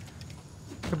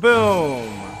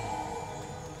 Kaboom!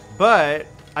 But...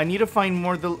 I need to find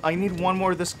more I need one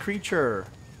more of this creature.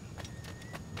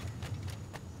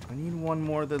 I need one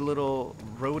more of the little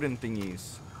rodent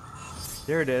thingies.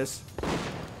 There it is.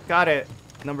 Got it.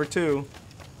 Number 2.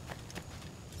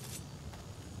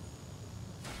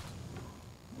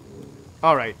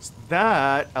 Alright,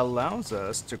 that allows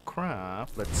us to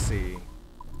craft, let's see.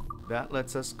 That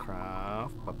lets us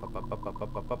craft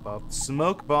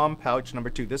smoke bomb pouch number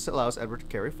 2. This allows Edward to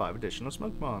carry 5 additional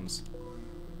smoke bombs.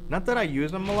 Not that I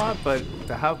use them a lot, but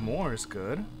to have more is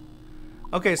good.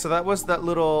 Okay, so that was that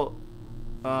little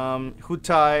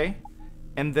hutai.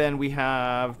 And then we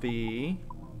have the...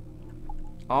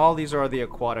 All these are the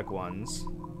aquatic ones.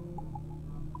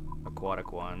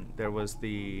 Aquatic one. There was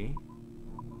the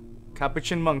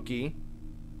Capuchin Monkey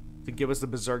to give us the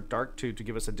Berserk Dark 2 to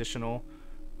give us additional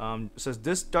It says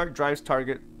this dart drives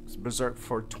target berserk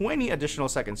for 20 additional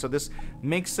seconds. So this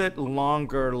makes it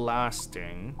longer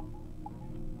lasting.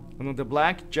 And the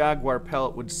black jaguar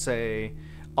pelt would say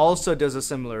also does a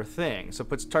similar thing. So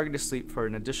puts target to sleep for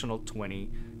an additional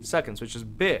 20 seconds, which is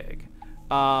big.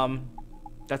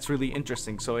 That's really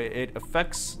interesting. So it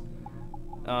affects,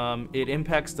 it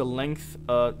impacts the length,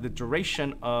 the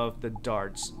duration of the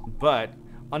darts. But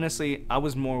honestly, I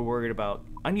was more worried about,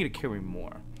 I need to carry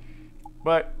more.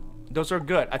 But those are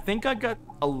good. I think I got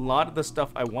a lot of the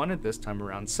stuff I wanted this time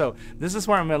around. So this is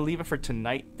where I'm going to leave it for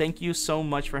tonight. Thank you so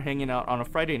much for hanging out on a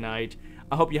Friday night.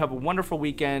 I hope you have a wonderful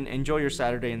weekend. Enjoy your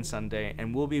Saturday and Sunday.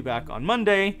 And we'll be back on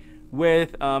Monday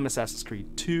with Assassin's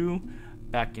Creed 2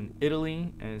 back in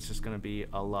Italy. And it's just going to be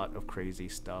a lot of crazy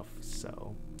stuff.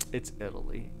 So it's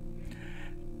Italy.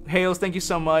 Hales, thank you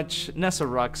so much. Nessa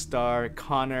Rockstar,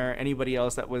 Connor, anybody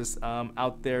else that was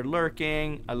out there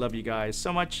lurking. I love you guys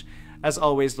so much. As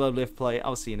always, love, live, play.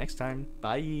 I'll see you next time.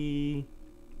 Bye.